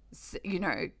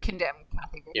 condemn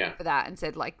Kathy Griffin Yeah. for that and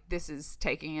said like this is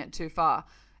taking it too far.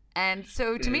 And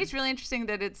so to me, Mm. it's really interesting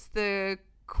that it's the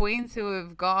queens who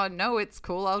have gone, no, it's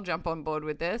cool, I'll jump on board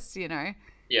with this. Yeah.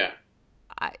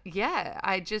 I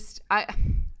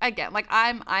again, like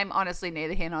I'm honestly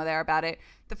neither here nor there about it.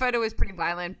 The photo was pretty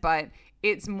violent, but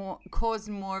it's caused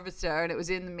more of a stir, and it was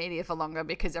in the media for longer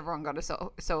because everyone got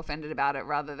so offended about it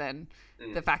rather than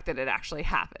the fact that it actually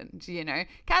happened.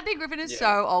 Kathy Griffin is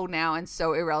so old now and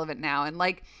so irrelevant now, and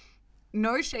like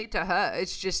no shade to her.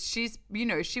 It's just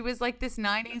she was like this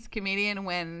 '90s comedian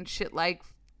when shit like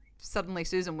Suddenly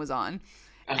Susan was on,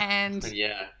 and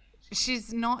Yeah.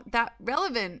 she's not that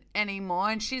relevant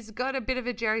anymore, and she's got a bit of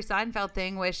a Jerry Seinfeld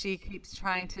thing where she keeps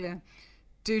trying to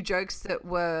do jokes that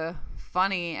were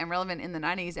funny and relevant in the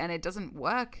 90s, and it doesn't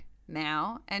work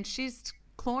now, and she's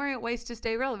clawing at ways to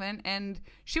stay relevant, and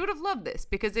she would have loved this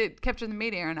because it kept her in the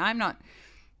media. And I'm not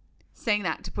saying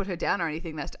that to put her down or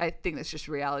anything. I think that's just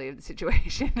reality of the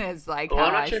situation is like Well, how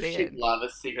I'm not I sure see if she'd it. love a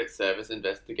Secret Service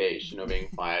investigation or being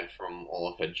fired from all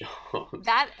of her jobs.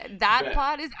 That But-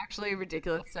 part is actually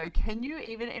ridiculous. So can you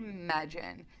even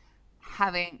imagine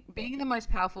being the most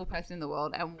powerful person in the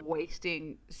world and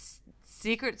wasting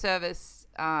Secret Service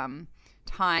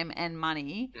time and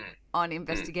money on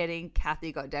investigating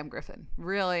Kathy goddamn Griffin?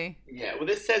 Really? Yeah, well,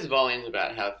 this says volumes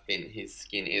about how thin his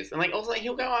skin is, and like also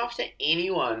he'll go after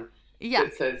anyone Yeah.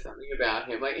 that says something about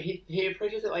him. Like he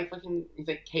approaches it like fucking he's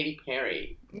like Katy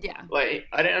Perry. Yeah. Like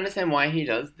I don't understand why he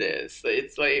does this.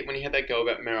 It's like when he had that go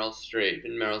about Meryl Streep,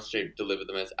 and Meryl Streep delivered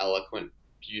the most eloquent,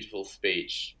 beautiful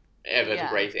speech ever Yeah. to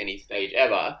grace any stage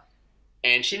ever,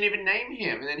 and she didn't even name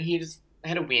him, and then he just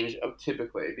had a whinge of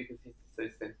typically because he's so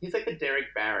sensitive. He's like the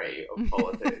Derek Barry of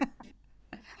politics.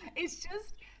 It's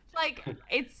just like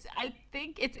I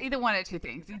think it's either one or two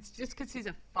things. It's just because he's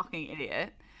a fucking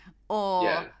idiot, or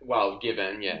Yeah, well,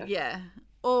 given, yeah. yeah,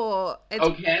 or it's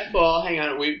Oh, careful! Hang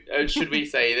on. Should we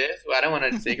say this? Well, I don't want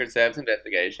a Secret Service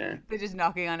investigation. they're just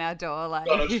knocking on our door like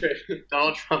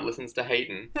Donald Trump listens to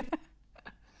Hayden.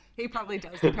 he probably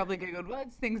does. He probably googled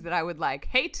words, things that I would like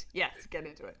hate. Yes, get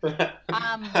into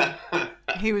it.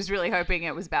 He was really hoping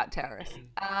it was about terrorists.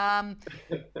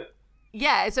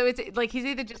 Yeah, so it's like he's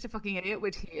either just a fucking idiot,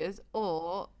 which he is,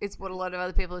 or it's what a lot of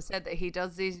other people have said, that he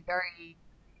does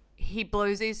he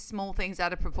blows these small things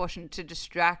out of proportion to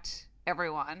distract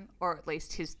everyone, or at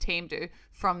least his team do,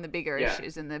 from the bigger Yeah.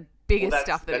 issues and the biggest Well,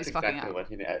 stuff that that's he's fucking exactly up. what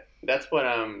he did. That's what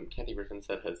Kathy Griffin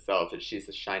said herself, that she's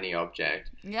the shiny object.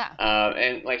 Yeah.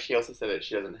 And like she also said that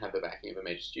she doesn't have the backing of a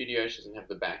major studio. She doesn't have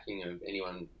the backing of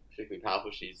anyone particularly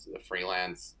powerful. She's a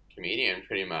freelance comedian,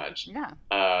 pretty much. Yeah.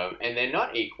 And they're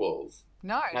not equals.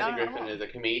 No, Kathy not at Griffin all. is a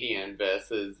comedian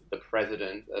versus the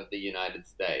president of the United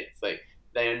States. Like,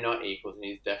 they are not equals, and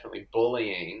he's definitely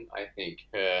bullying, I think,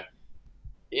 her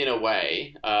in a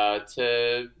way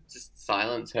to just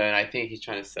silence her. And I think he's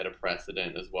trying to set a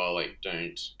precedent as well. Like,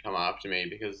 don't come after me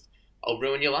because I'll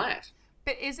ruin your life,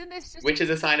 But isn't this just which is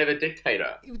a sign of a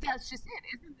dictator. That's just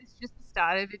it. Isn't this just the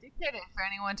start of a dictator for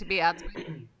anyone to be outside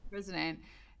the president,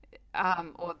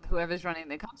 or whoever's running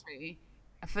the country,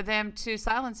 for them to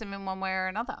silence him in one way or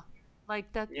another?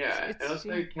 Like that's Yeah, and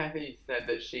also Kathy said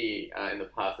that she, in the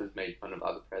past, has made fun of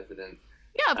other presidents.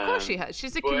 yeah, of course she um, has.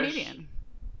 She's a Bush, comedian.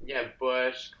 Yeah,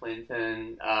 Bush,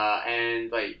 Clinton, and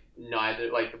like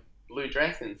neither, like the blue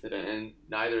dress incident, and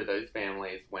neither of those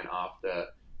families went after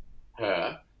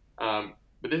her.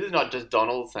 But this is not just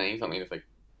Donald saying something. It's like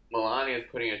Melania's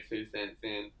putting her 2 cents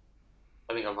in.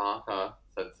 I think Ivanka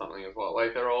said something as well.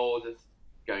 Like they're all just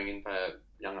going in for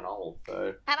young and old.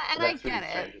 So And I that's really get it.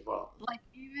 strange as well. Like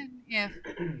even if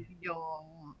you're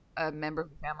a member of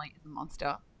the family is a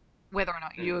monster, whether or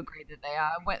not you agree that they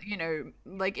are,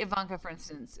 like Ivanka, for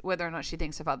instance, whether or not she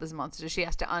thinks her father's a monster, she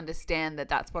has to understand that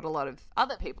that's what a lot of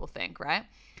other people think, right?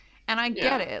 And I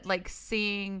get Yeah. it, like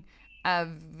seeing a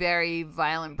very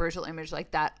violent, brutal image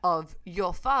like that of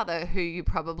your father, who you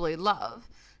probably love,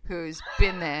 who's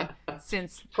been there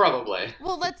since. Probably.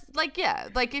 Well, let's like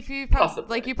if you Possibly.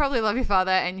 like you probably love your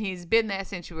father, and he's been there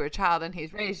since you were a child, and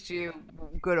he's raised you,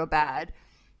 good or bad.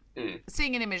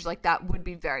 Seeing an image like that would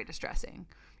be very distressing.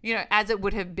 As it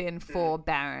would have been for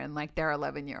Barron, like their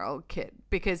 11-year-old kid,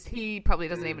 because he probably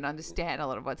doesn't even understand a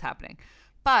lot of what's happening.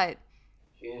 But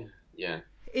Yeah.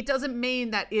 it doesn't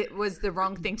mean that it was the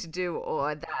wrong thing to do,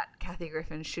 or that Kathy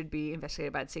Griffin should be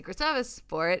investigated by the Secret Service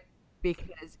for it.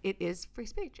 because it is free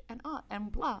speech and art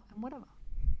and blah and whatever.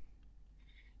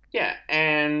 Yeah,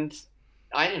 and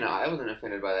I don't know. I wasn't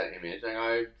offended by that image. Like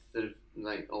I sort of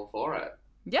all for it.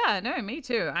 Yeah, no, me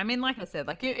too. I mean, like I said,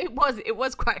 like it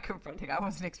was quite confronting. I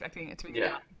wasn't expecting it to be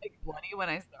that big bloody when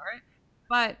I saw it,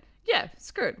 but yeah,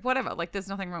 screw it, whatever. Like, there's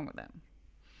nothing wrong with it.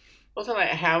 Also, like,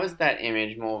 how is that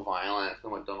image more violent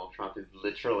than what Donald Trump is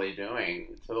literally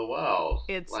doing to the world?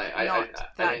 It's like, not.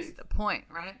 That's the point,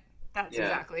 right? That's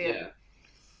exactly it.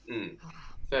 Mm.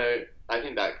 So I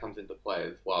think that comes into play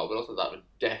as well. But also, that would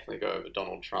definitely go over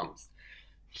Donald Trump's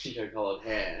Chico-colored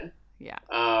hair. Yeah.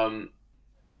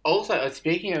 Also,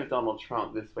 speaking of Donald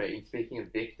Trump this week, speaking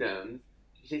of victims,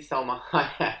 did you see Salma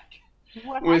Hayek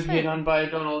was hit on by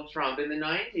Donald Trump in the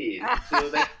 90s? She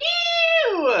was like,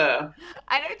 ew!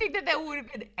 I don't think that there would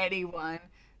have been anyone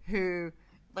who,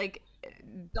 like,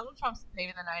 Donald Trump's name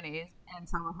in the 90s and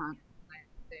Salma Hayek's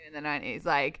name in the 90s.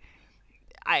 Like,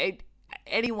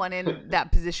 anyone in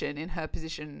that position, in her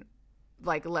position,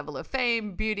 like, level of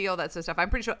fame, beauty, all that sort of stuff, I'm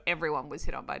pretty sure everyone was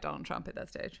hit on by Donald Trump at that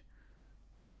stage.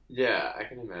 Yeah, I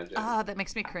can imagine. That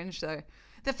makes me cringe, though.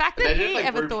 The fact that he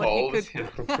ever thought he could...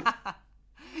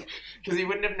 Because he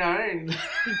wouldn't have known.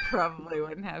 He probably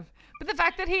wouldn't have. But the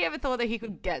fact that he ever thought that he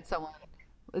could get someone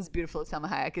as beautiful as Salma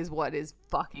Hayek is what is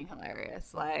fucking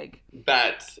hilarious. Like...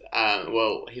 But,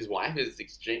 well, his wife is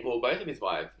extreme... Well, both of his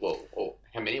wives... Well, or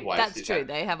how many wives That's true.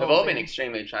 They have all been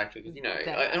extremely attractive. Because, you know...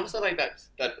 And also, like,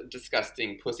 that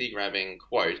disgusting pussy-grabbing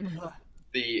quote...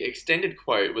 The extended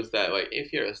quote was that, like,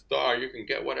 if you're a star, you can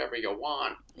get whatever you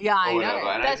want. Yeah, I know.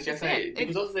 And that's just it.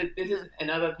 Because also, this is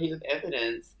another piece of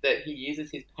evidence that he uses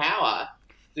his power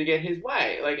to get his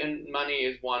way. Like, and money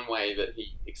is one way that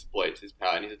he exploits his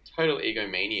power. And he's a total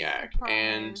egomaniac. Surprise.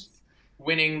 And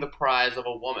winning the prize of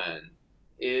a woman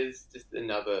is just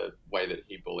another way that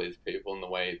he bullies people, and the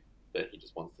way that he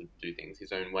just wants to do things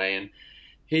his own way. And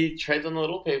he treads on the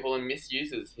little people and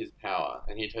misuses his power,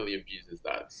 and he totally abuses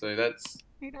that. So that's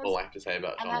all I have to say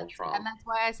about Donald Trump. And that's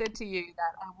why I said to you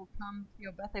that I will come to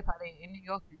your birthday party in New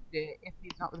York this year if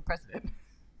he's not the president.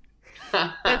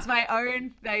 That's my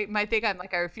own my thing. I'm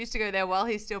like, I refuse to go there while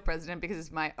he's still president because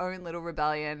it's my own little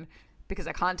rebellion, because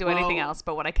I can't do anything else.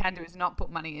 But what I can do is not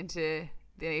put money into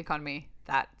the economy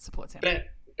that supports him.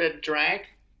 But drag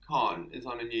con is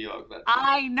on in New York.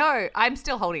 I know. I'm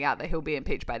still holding out that he'll be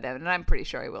impeached by then, and I'm pretty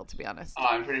sure he will, to be honest. Oh,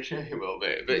 I'm pretty sure he will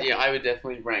be. But yeah, I would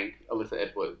definitely rank Alyssa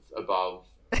Edwards above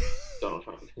Donald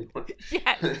Trump.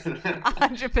 Yes,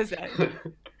 100%.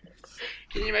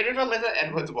 Can you imagine if Alyssa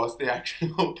Edwards was the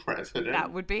actual president?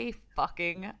 That would be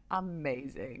fucking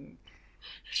amazing.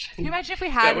 Can you imagine if we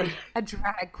had a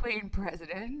drag queen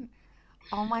president?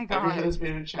 Oh my god. Everything has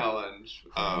been a challenge.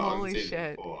 Holy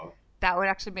shit. 4. That would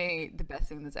actually be the best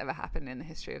thing that's ever happened in the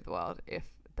history of the world. If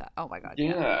that, oh my god.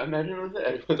 Yeah. Imagine Alyssa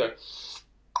Edwards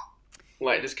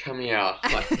like just coming out.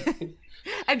 Like...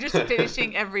 and just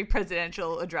finishing every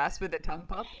presidential address with a tongue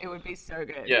pop. It would be so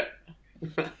good. Yeah.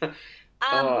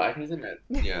 I can see that.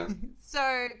 Yeah.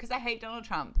 So, because I hate Donald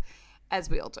Trump, as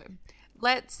we all do,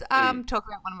 let's talk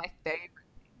about one of my favorite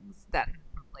things that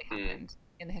probably happened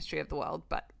in the history of the world,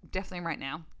 but definitely right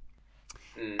now.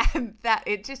 And that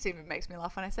it just even makes me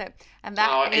laugh when I say it. And that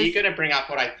are you going to bring up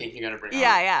what I think you're going to bring up?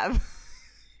 Yeah,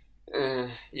 I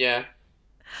am. Yeah.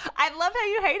 I love how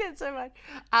you hate it so much.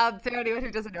 For anyone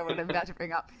who doesn't know what I'm about to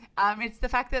bring up, it's the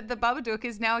fact that the Babadook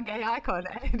is now a gay icon,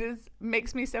 and it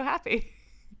makes me so happy.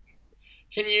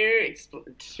 Can you,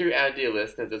 to our dear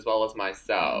listeners as well as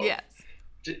myself, yes,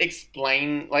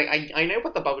 explain, like, I know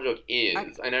what the Babadook is.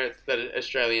 Okay. I know it's the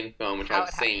Australian film, which I've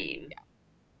seen.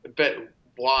 Yeah. But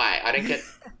why? I don't get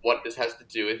what this has to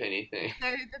do with anything. So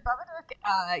the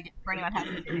Babadook, for anyone who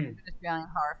hasn't seen it, it's an Australian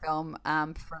horror film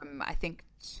from, I think,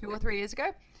 2 or 3 years ago.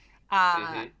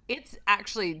 It's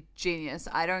actually genius.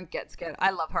 I don't get scared.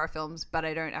 I love horror films, but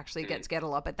I don't actually get scared a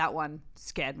lot. But that one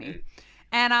scared me.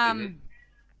 And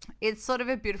it's sort of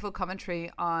a beautiful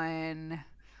commentary on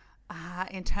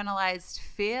internalized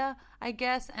fear, I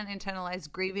guess, and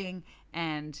internalized grieving.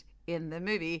 And in the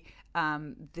movie,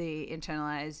 the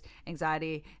internalized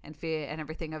anxiety and fear and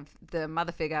everything of the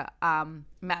mother figure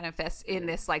manifests in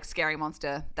this like scary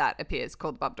monster that appears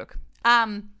called the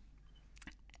Babadook.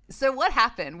 So what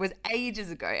happened was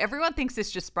ages ago, everyone thinks this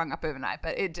just sprung up overnight,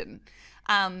 but it didn't.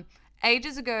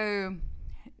 Ages ago,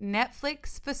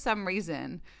 Netflix, for some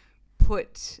reason,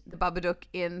 put the Babadook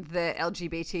in the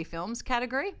LGBT films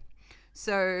category.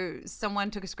 So someone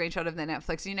took a screenshot of their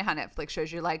Netflix. You know how Netflix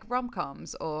shows you like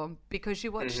rom-coms or because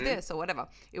you watch this or whatever.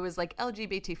 It was like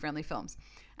LGBT friendly films.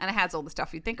 And it has all the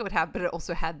stuff you'd think it would have, but it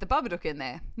also had the Babadook in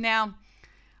there. Now,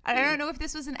 I don't know if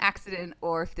this was an accident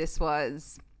or if this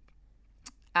was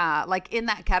like in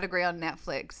that category on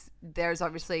Netflix, there's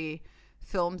obviously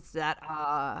films that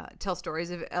tell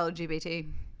stories of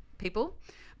LGBT people,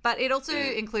 but it also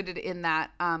included in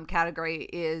that category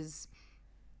is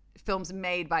films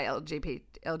made by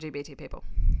LGBT people.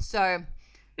 So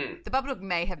The Babadook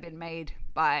may have been made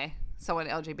by someone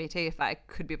LGBT. If I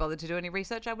could be bothered to do any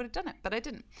research, I would have done it, but I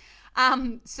didn't.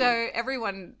 So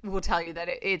everyone will tell you that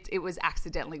it was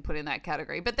accidentally put in that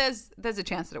category, but there's a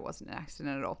chance that it wasn't an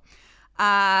accident at all.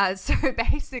 So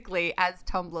basically, as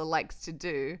Tumblr likes to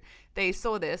do, they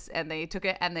saw this and they took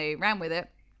it and they ran with it.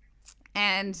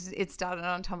 And it started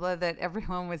on Tumblr that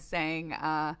everyone was saying,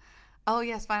 oh,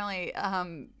 yes, finally,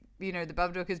 the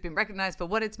Babadook has been recognized for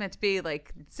what it's meant to be,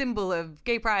 like symbol of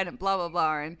gay pride and blah, blah,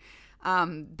 blah.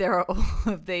 And there are all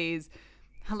of these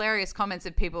hilarious comments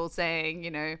of people saying,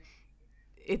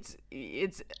 it's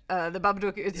the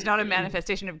Babadook, it's not a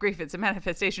manifestation of grief, it's a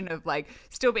manifestation of like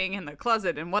still being in the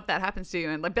closet and what that happens to you,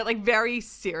 and but very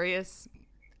serious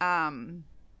analyses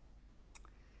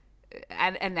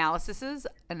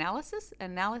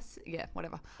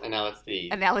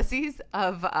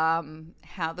of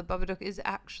how the Babadook is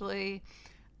actually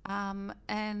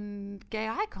and gay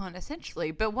icon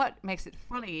essentially. But what makes it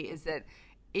funny is that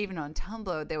even on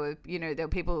Tumblr there were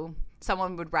people,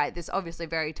 someone would write this obviously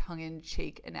very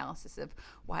tongue-in-cheek analysis of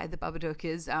why the Babadook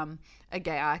is a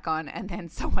gay icon, and then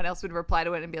someone else would reply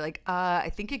to it and be like,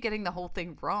 I think you're getting the whole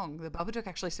thing wrong. The Babadook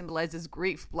actually symbolizes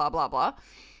grief, blah, blah, blah.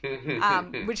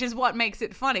 Which is what makes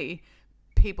it funny.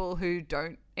 People who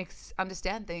don't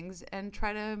understand things and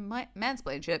try to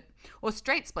mansplain shit or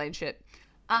straight-splain shit.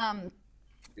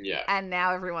 Yeah. And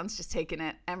now everyone's just taken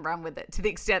it and run with it, to the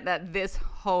extent that this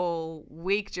whole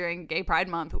week during Gay Pride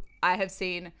Month, I have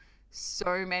seen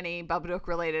so many Babadook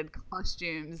related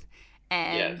costumes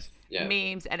and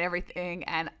memes and everything,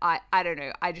 and I don't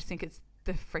know, I just think it's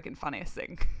the freaking funniest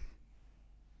thing.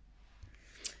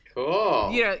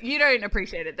 Cool. You don't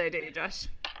appreciate it though, do you, Josh?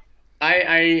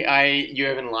 You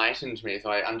have enlightened me, so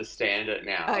I understand it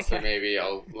now. Okay. So maybe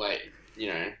I'll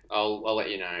I'll let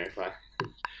you know if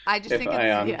I just think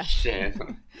it's share.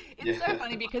 It's so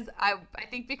funny because I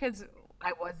think because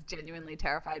I was genuinely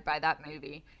terrified by that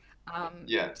movie.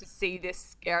 To see this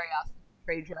scary ass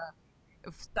creature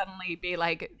suddenly be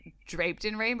like draped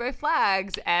in rainbow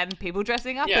flags and people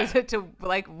dressing up as it to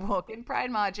like walk in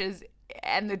pride marches,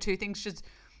 and the two things just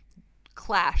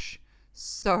clash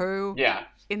so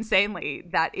insanely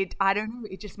that it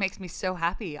just makes me so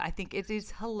happy. I think it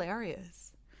is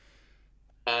hilarious.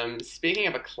 Speaking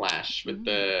of a clash with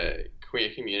the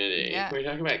queer community, can we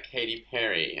talk about Katy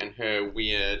Perry and her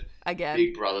weird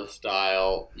Big Brother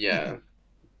style? Yeah.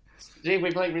 Gee,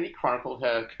 we've like really chronicled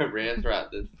her career throughout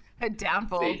this her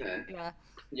downfall season.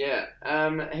 Yeah.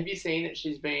 Have you seen that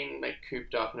she's been like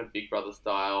cooped up in a Big Brother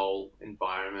style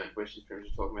environment where she's pretty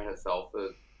much talking about herself for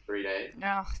 3 days?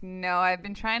 Oh, no, I've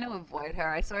been trying to avoid her.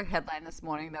 I saw a headline this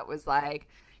morning that was like,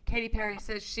 Katy Perry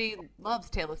says she loves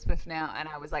Taylor Swift now, and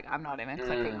I was like, I'm not even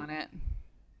clicking on it.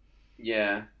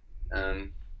 Yeah.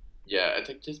 It's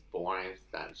like just boring as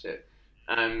that shit.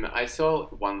 I saw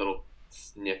one little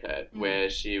snippet where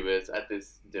she was at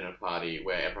this dinner party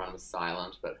where everyone was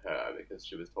silent but her because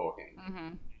she was talking.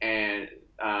 And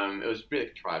it was really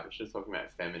contrived. She was talking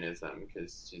about feminism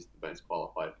because she's the most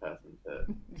qualified person to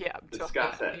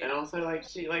discuss it. And also, like,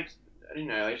 she was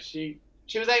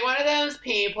like one of those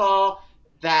people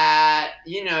that,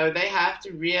 they have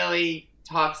to really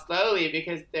talk slowly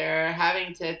because they're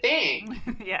having to think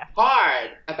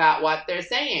hard about what they're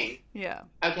saying. Yeah.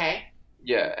 Okay?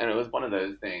 Yeah, and it was one of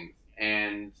those things.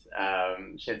 And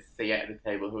she had Sia at the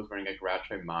table who was wearing a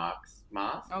Groucho Marx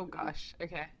mask. Oh, gosh.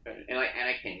 Okay. And, like,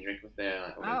 Anna Kendrick was there,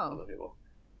 like, all these other people.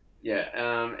 Yeah,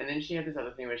 and then she had this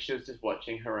other thing where she was just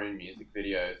watching her own music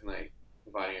videos and, like,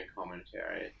 providing a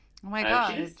commentary. Oh, my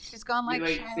God. She's gone, like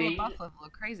Shia LaBeouf level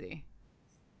crazy.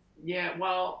 Yeah,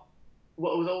 well, it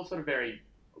was all sort of very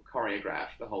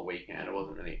choreographed the whole weekend. It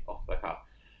wasn't really off the cuff.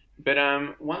 But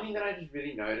one thing that I just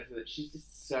really noticed is that she's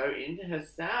just so into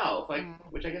herself, like,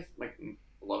 which I guess like a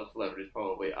lot of celebrities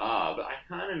probably are. But I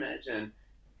can't imagine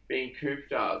being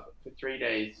cooped up for 3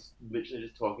 days, literally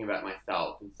just talking about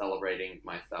myself and celebrating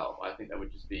myself. I think that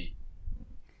would just be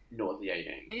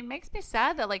nauseating. It makes me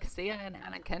sad that like Sia and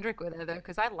Anna Kendrick were there though,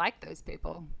 because I like those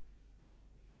people.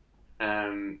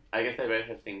 I guess they both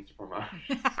have things to promote.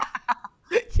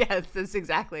 Yes, that's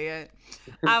exactly it.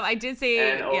 I did see,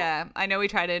 I know we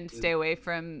try to stay away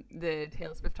from the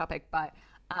Taylor Swift topic, but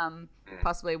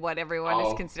possibly what everyone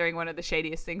is considering one of the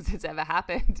shadiest things that's ever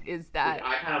happened is that... Which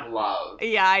I kind of love.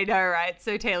 Yeah, I know, right?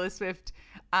 So Taylor Swift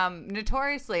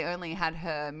notoriously only had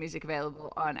her music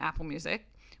available on Apple Music.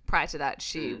 Prior to that,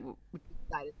 she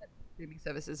decided that streaming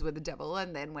services were the devil,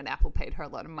 and then when Apple paid her a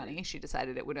lot of money, she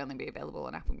decided it would only be available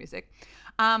on Apple Music.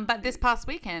 But this past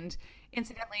weekend,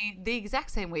 incidentally, the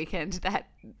exact same weekend that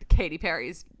Katy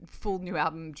Perry's full new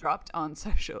album dropped on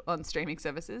streaming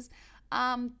services,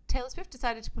 Taylor Swift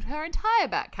decided to put her entire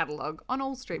back catalogue on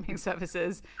all streaming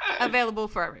services, available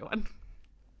for everyone.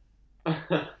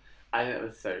 I think that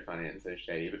was so funny and so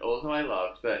shady. But also I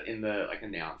loved that in the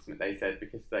announcement they said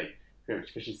because pretty much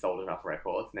because she sold enough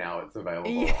records, now it's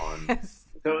available on.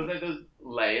 So it was those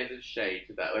layers of shade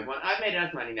to that. When I've made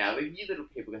enough money now, you little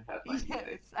people can have money.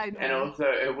 Yes, I know. And also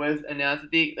it was announced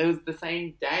it was the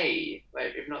same day,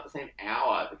 if not the same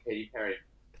hour, that Katy Perry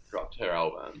dropped her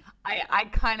album. I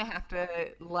kind of have to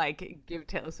give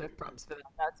Taylor Swift props for that.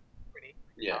 That's pretty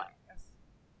hilarious.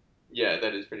 Yeah,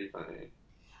 that is pretty funny.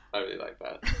 I really like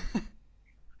that.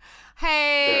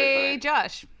 Hey,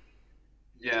 Josh.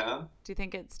 Yeah? Do you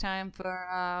think it's time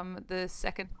for the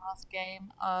second last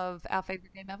game of our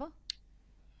favorite game ever?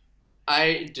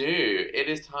 I do. It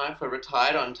is time for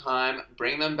Retired on Time.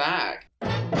 Bring them back.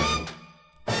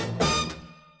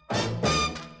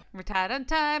 Retired on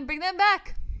Time. Bring them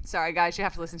back. Sorry, guys. You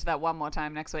have to listen to that one more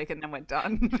time next week and then we're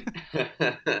done.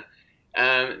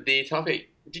 The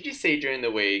topic, did you see during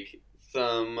the week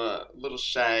some little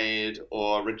shade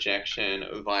or rejection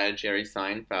via Jerry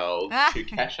Seinfeld to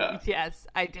Kesha? Yes,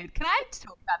 I did. Can I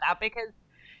talk about that? Because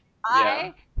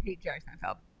I hate Jerry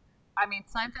Seinfeld. I mean,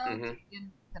 Seinfeld in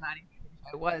the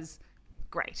 90s show was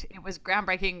great. It was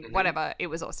groundbreaking, whatever. It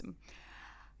was awesome.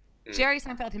 Jerry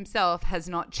Seinfeld himself has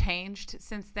not changed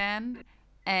since then.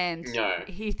 And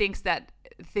he thinks that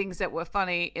things that were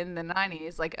funny in the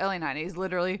 90s, early 90s,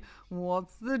 literally,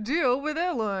 what's the deal with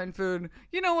airline food?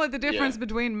 You know what the difference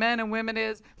between men and women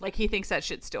is? He thinks that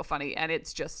shit's still funny, and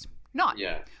it's just not.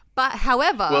 Yeah. But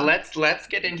however... Well, let's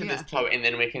get into this topic, and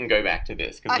then we can go back to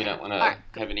this, because we don't want to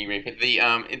have any repeat.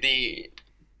 The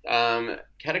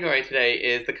category today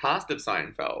is the cast of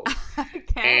Seinfeld.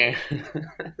 Okay. And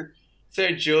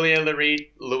so Julia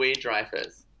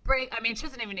Louis-Dreyfus. I mean, she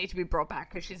doesn't even need to be brought back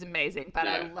because she's amazing, but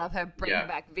I love her. Bring her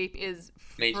back. Veep is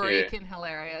freaking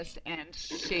hilarious, and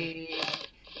she,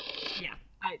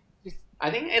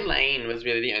 I think Elaine was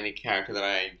really the only character that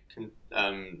I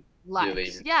liked.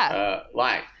 Really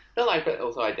liked. Not like, but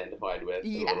also identified with a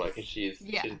little, because she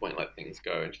just won't let things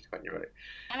go, and she's quite neurotic.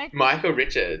 Michael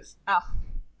Richards. Oh,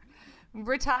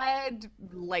 retired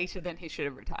later than he should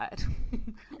have retired.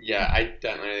 Yeah, I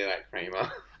don't really like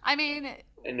Kramer. I mean,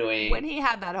 annoying. When he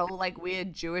had that whole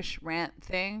weird Jewish rant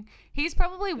thing, he's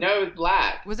probably it was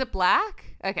black. Was it black?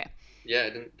 Okay. Yeah,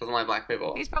 it doesn't like black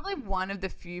people. He's probably one of the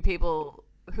few people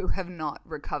who have not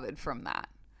recovered from that.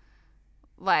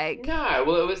 No,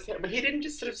 well, it was, but he didn't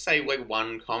just sort of say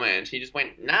one comment. He just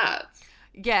went nuts.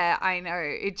 Yeah, I know.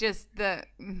 It just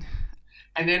And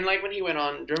then, when he went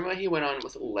on, do you remember he went on,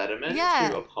 was it Letterman,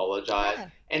 to apologize? Yeah.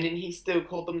 And then he still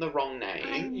called them the wrong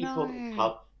name. He called them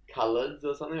Coloreds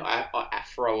or something, or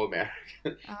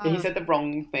Afro-American. He said the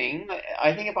wrong thing.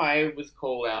 I think if I was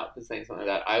called out for saying something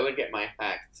like that, I would get my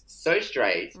facts so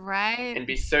straight. Right. And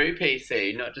be so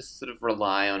PC, not just sort of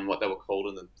rely on what they were called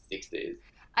in the 60s.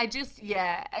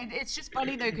 It's just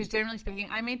funny, though, because generally speaking,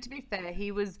 I mean, to be fair,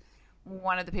 he was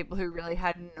one of the people who really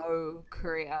had no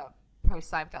career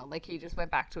post-Seinfeld. He just went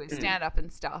back to his stand-up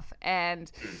and stuff.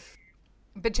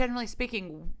 But generally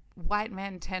speaking, white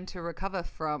men tend to recover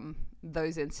from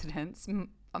those incidents,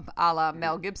 a la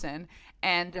Mel Gibson,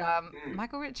 and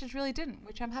Michael Richards really didn't,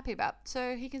 which I'm happy about.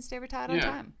 So he can stay retired on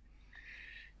time.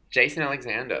 Jason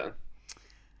Alexander.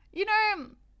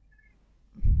 I'm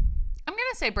going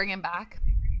to say bring him back.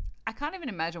 I can't even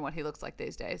imagine what he looks like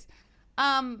these days. But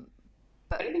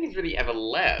I don't think he's really ever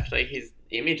left. His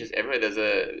image is everywhere. There's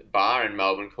a bar in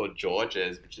Melbourne called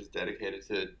George's, which is dedicated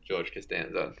to George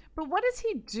Costanza. But what does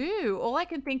he do? All I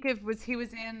can think of was he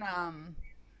was in,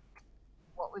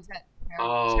 what was that?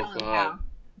 Oh, God.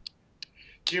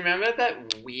 Do you remember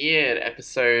that weird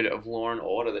episode of Law and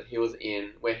Order that he was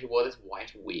in, where he wore this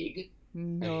white wig?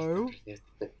 No.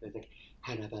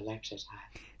 Another lecture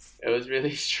time. It was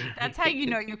really strange. That's how you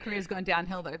know your career's gone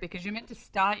downhill, though, because you're meant to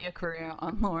start your career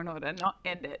on Law and Order, not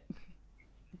end it.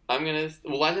 Liza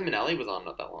Minnelli was on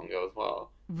not that long ago as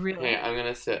well. Really? Hey, I'm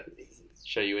gonna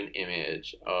show you an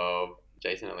image of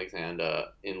Jason Alexander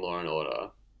in Law and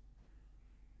Order.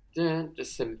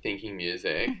 Just some thinking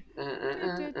music.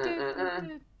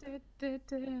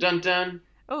 Dun dun.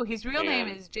 Oh, his real name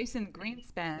is Jason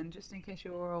Greenspan, just in case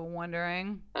you were all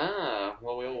wondering. Ah,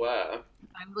 well, we all were.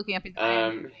 I'm looking up his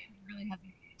name. He really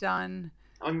hasn't done.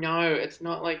 Oh no, it's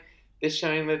not they're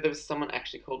showing that there was someone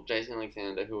actually called Jason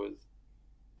Alexander who was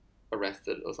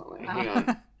arrested or something. Hang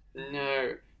on.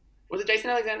 No. Was it Jason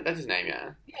Alexander? That's his name,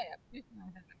 yeah. Yeah.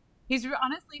 He's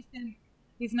honestly since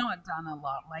he's not done a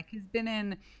lot. Like he's been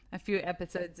in a few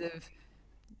episodes of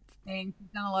things. He's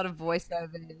done a lot of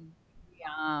voiceovers.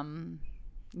 Um,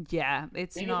 yeah,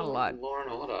 it's Maybe not a lot. Law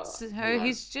and Order. So No,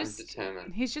 he's I'm just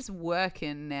determined. he's just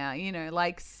working now.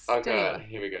 Like Oh steady. god,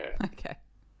 here we go. Okay.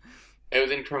 It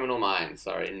was in Criminal Minds.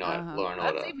 Sorry, not Law and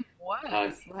Order. That's even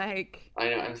worse. Like, I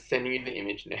know. I'm sending you the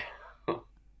image now.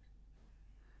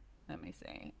 let me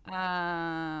see.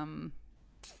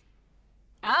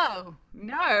 Oh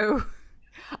no.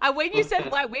 When you said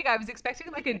black wig, I was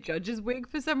expecting like a judge's wig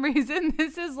for some reason.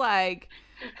 This is like,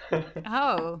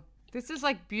 oh, this is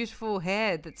like beautiful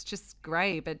hair that's just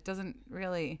grey, but doesn't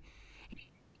really.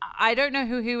 I don't know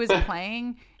who he was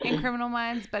playing in Criminal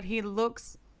Minds, but he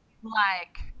looks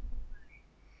like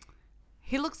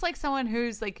someone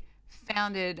who's like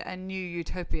founded a new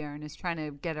utopia and is trying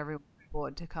to get everyone on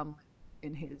board to come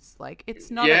in his like. It's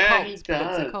not a cult, he but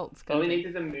does. it's a cult. All he needs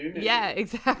is a movement. Yeah,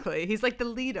 exactly. He's like the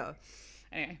leader.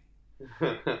 Anyway.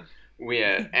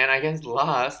 Weird. And I guess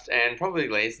last and probably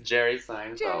least, Jerry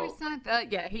Seinfeld. Jerry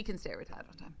Seinfeld, yeah, he can stay retired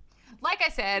on time. Like I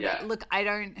said, Yeah. look, I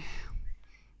don't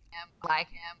like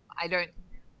him. I don't think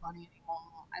he's funny anymore.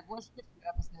 I've watched a few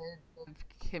episodes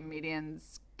of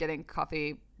comedians getting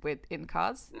coffee in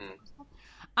cars.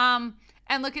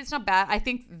 And look, it's not bad. I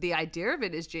think the idea of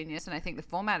it is genius, and I think the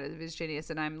format of it is genius,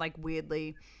 and I'm like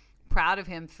weirdly proud of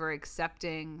him for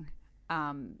accepting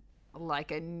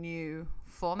like a new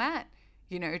format,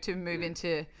 to move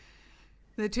into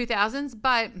the 2000s.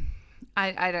 But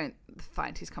I don't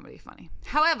find his comedy funny.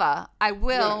 However, I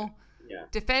will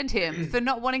defend him for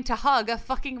not wanting to hug a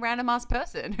fucking random ass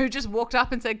person who just walked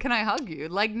up and said, "Can I hug you?"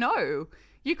 Like, no,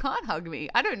 you can't hug me.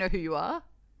 I don't know who you are.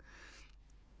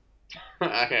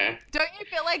 Okay. Don't you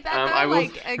feel like that though? I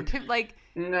will- Like,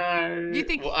 No. You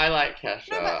think- Well, I like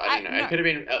Kesha. No, but I don't know. no.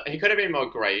 He could have been more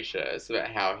gracious about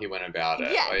how he went about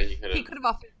it. yeah, Or he could have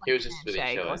offered like he was a just really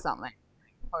handshake or chilling. something.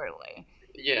 Totally.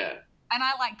 Yeah. And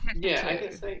I like Kesha Yeah, too. I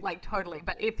guess like totally.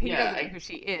 But if he Yeah, doesn't know who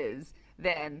she is,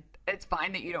 then it's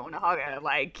fine that you don't want to hug her.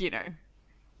 Like,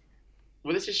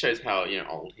 Well, this just shows how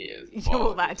old he is. Yeah,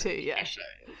 well, that too, yeah. Kesha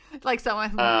is. like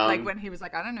someone like when he was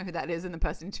like, I don't know who that is, and the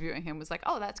person interviewing him was like,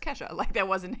 oh, that's Kesha. Like there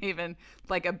wasn't even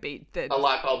like a beat that. A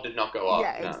light bulb did not go off.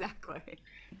 Yeah, no. exactly.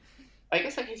 I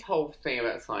guess like his whole thing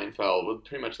about Seinfeld was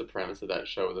pretty much the premise of that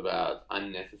show was about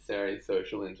unnecessary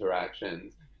social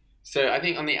interactions. So I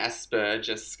think on the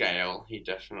Asperger scale, he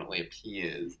definitely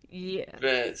appears. Yeah.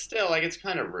 But still, like, it's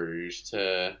kind of rude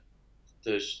to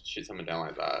shoot someone down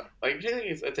like that. Like, do you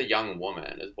think it's a young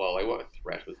woman as well? Like, what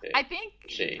threat was it? I think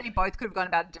She. they both could have gone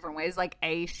about it different ways. Like,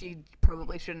 she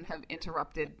probably shouldn't have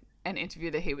interrupted an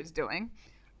interview that he was doing.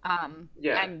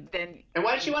 Yeah. And then. And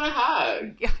why did she want to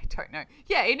hug? Yeah, I don't know.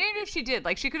 Yeah, and even if she did,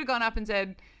 like, she could have gone up and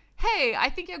said, hey, I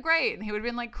think you're great. And he would have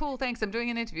been like, cool, thanks, I'm doing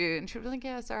an interview. And she would be like,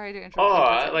 yeah, sorry to interrupt.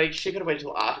 Or, like, she could have waited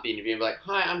till after the interview and be like,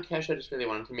 hi, I'm Kesha, I just really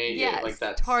wanted to meet you. Yes, Like,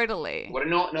 that's... totally. What a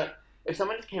not... If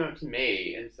someone just came up to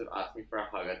me and sort of asked me for a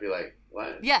hug, I'd be like,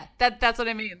 what? Yeah, that's what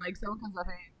I mean. Like, someone comes up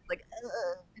and like,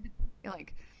 you're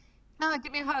like, no,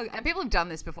 give me a hug. And people have done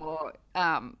this before.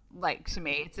 Like, to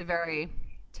me, it's a very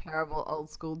terrible old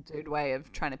school dude way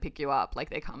of trying to pick you up. Like,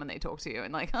 they come and they talk to you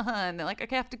and like, and they're like,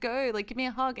 okay, I have to go. Like, give me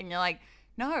a hug. And you're like,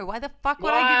 no, why the fuck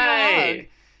would I give you a hug?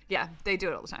 Yeah, they do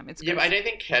it all the time. It's Yeah, but gross. I don't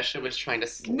think Kesha was trying to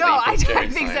sleep No, I with Jerry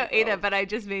don't think so Seinfeld. either. But I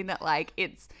just mean that, like,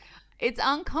 it's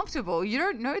uncomfortable. You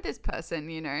don't know this person,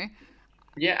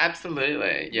 Yeah,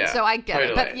 absolutely. Yeah. So I get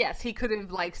it. But totally. yes, he could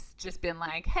have like just been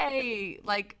like, hey,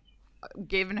 like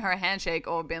given her a handshake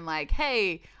or been like,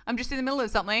 hey, I'm just in the middle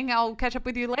of something. I'll catch up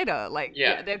with you later. Like,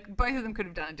 Yeah. both of them could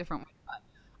have done it different ways. But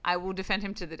I will defend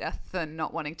him to the death for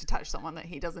not wanting to touch someone that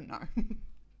he doesn't know.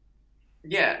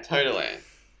 Yeah, totally.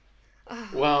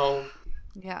 Well,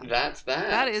 Yeah. that's that.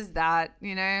 That is that,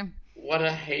 What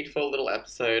a hateful little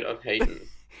episode of Hayden.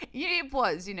 Yeah, it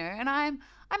was, and I'm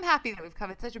happy that we've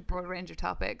covered such a broad range of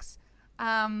topics.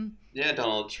 Yeah,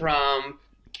 Donald Trump,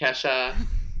 Kesha,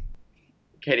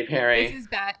 Katy Perry. This is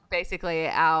basically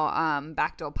our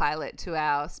backdoor pilot to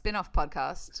our spin-off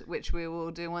podcast, which we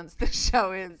will do once the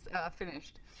show is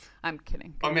finished. I'm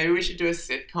kidding. Or maybe we should do a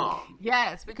sitcom.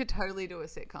 Yes, we could totally do a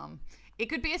sitcom. It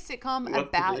could be a sitcom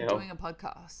What the about hell? doing a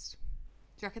podcast.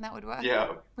 Do you reckon that would work?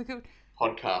 Yeah, We could.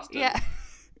 podcasting. Yeah.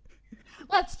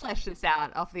 Let's flesh this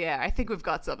out off the air. I think we've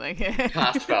got something here.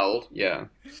 Castfeld, yeah.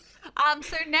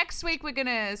 So next week we're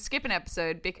gonna skip an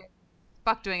episode because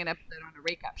fuck doing an episode on a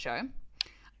recap show.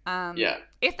 Yeah.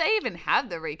 If they even have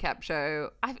the recap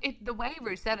show, the way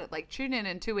Rue said it, like tune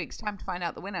in 2 weeks' time to find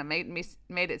out the winner, made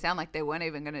it sound like they weren't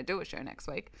even going to do a show next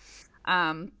week.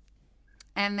 And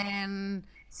then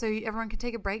so everyone can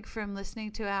take a break from listening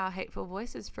to our hateful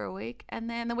voices for a week. And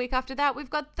then the week after that, we've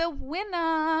got the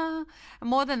winner. And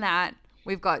more than that,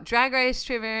 we've got Drag Race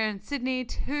trivia in Sydney,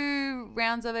 2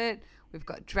 rounds of it. We've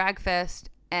got Drag Fest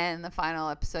and the final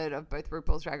episode of both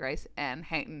RuPaul's Drag Race and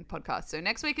Hayton podcast. So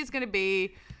next week is going to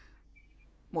be,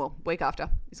 well, week after,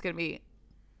 it's going to be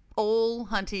all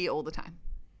hunty all the time.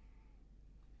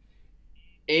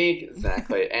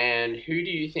 Exactly. And who do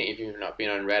you think, if you've not been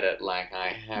on Reddit like I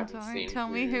haven't seen, tell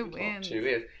me who the wins. top 2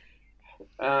 is?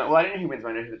 Well, I don't know who wins, but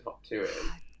I know who the top 2 is.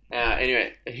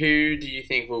 Anyway, who do you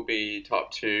think will be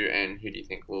top 2 and who do you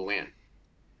think will win?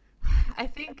 I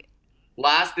think...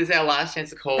 This is our last chance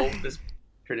to call this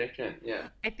prediction. Yeah.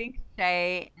 I think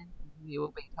Shay and you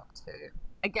will be top 2.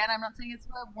 Again, I'm not saying it's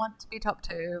who I want to be top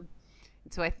 2.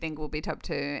 It's who I think will be top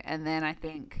 2. And then I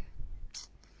think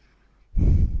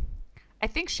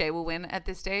Shay will win at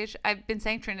this stage. I've been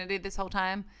saying Trinity this whole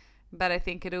time, but I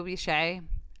think it'll be Shay.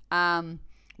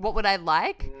 What would I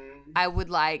like? I would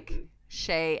like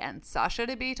Shay and Sasha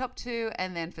to be top 2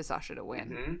 and then for Sasha to win.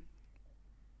 Mm-hmm.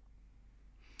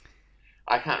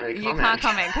 I can't really comment. You can't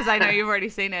comment because I know you've already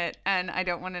seen it and I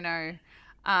don't want to know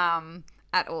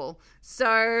at all.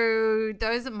 So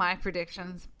those are my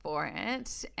predictions for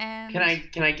it. And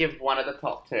Can I give one of the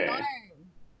top 2?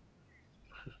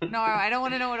 No, I don't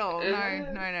want to know at all.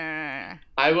 No.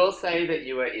 I will say that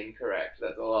you are incorrect.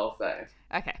 That's all I'll say.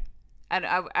 Okay. And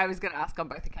I was going to ask on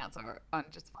both accounts or on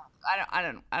just one. I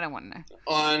don't want to know.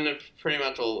 On pretty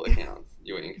much all accounts,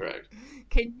 you were incorrect.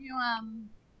 Can you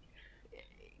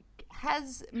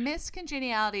has Miss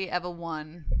Congeniality ever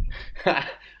won?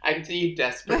 I can see you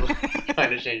desperately trying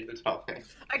to change the topic.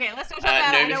 Okay, let's not talk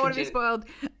about it. I Miss don't want to be spoiled.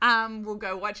 We'll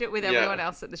go watch it with everyone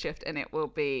else at the shift, and it will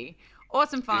be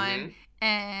awesome fun.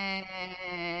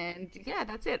 And yeah,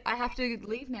 that's it. I have to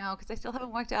leave now because I still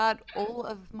haven't worked out all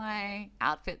of my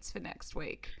outfits for next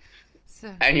week.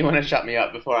 So. And you want to shut me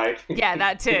up before I... Yeah,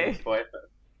 that too.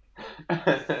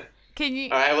 Can you...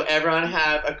 All right, well, everyone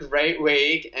have a great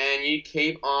week, and you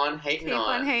keep on hating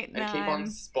on. Keep on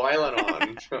spoiling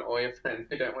on for all your friends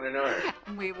who don't want to know.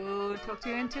 We will talk to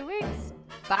you in 2 weeks.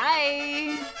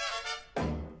 Bye.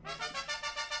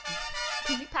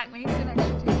 Can you pack me so next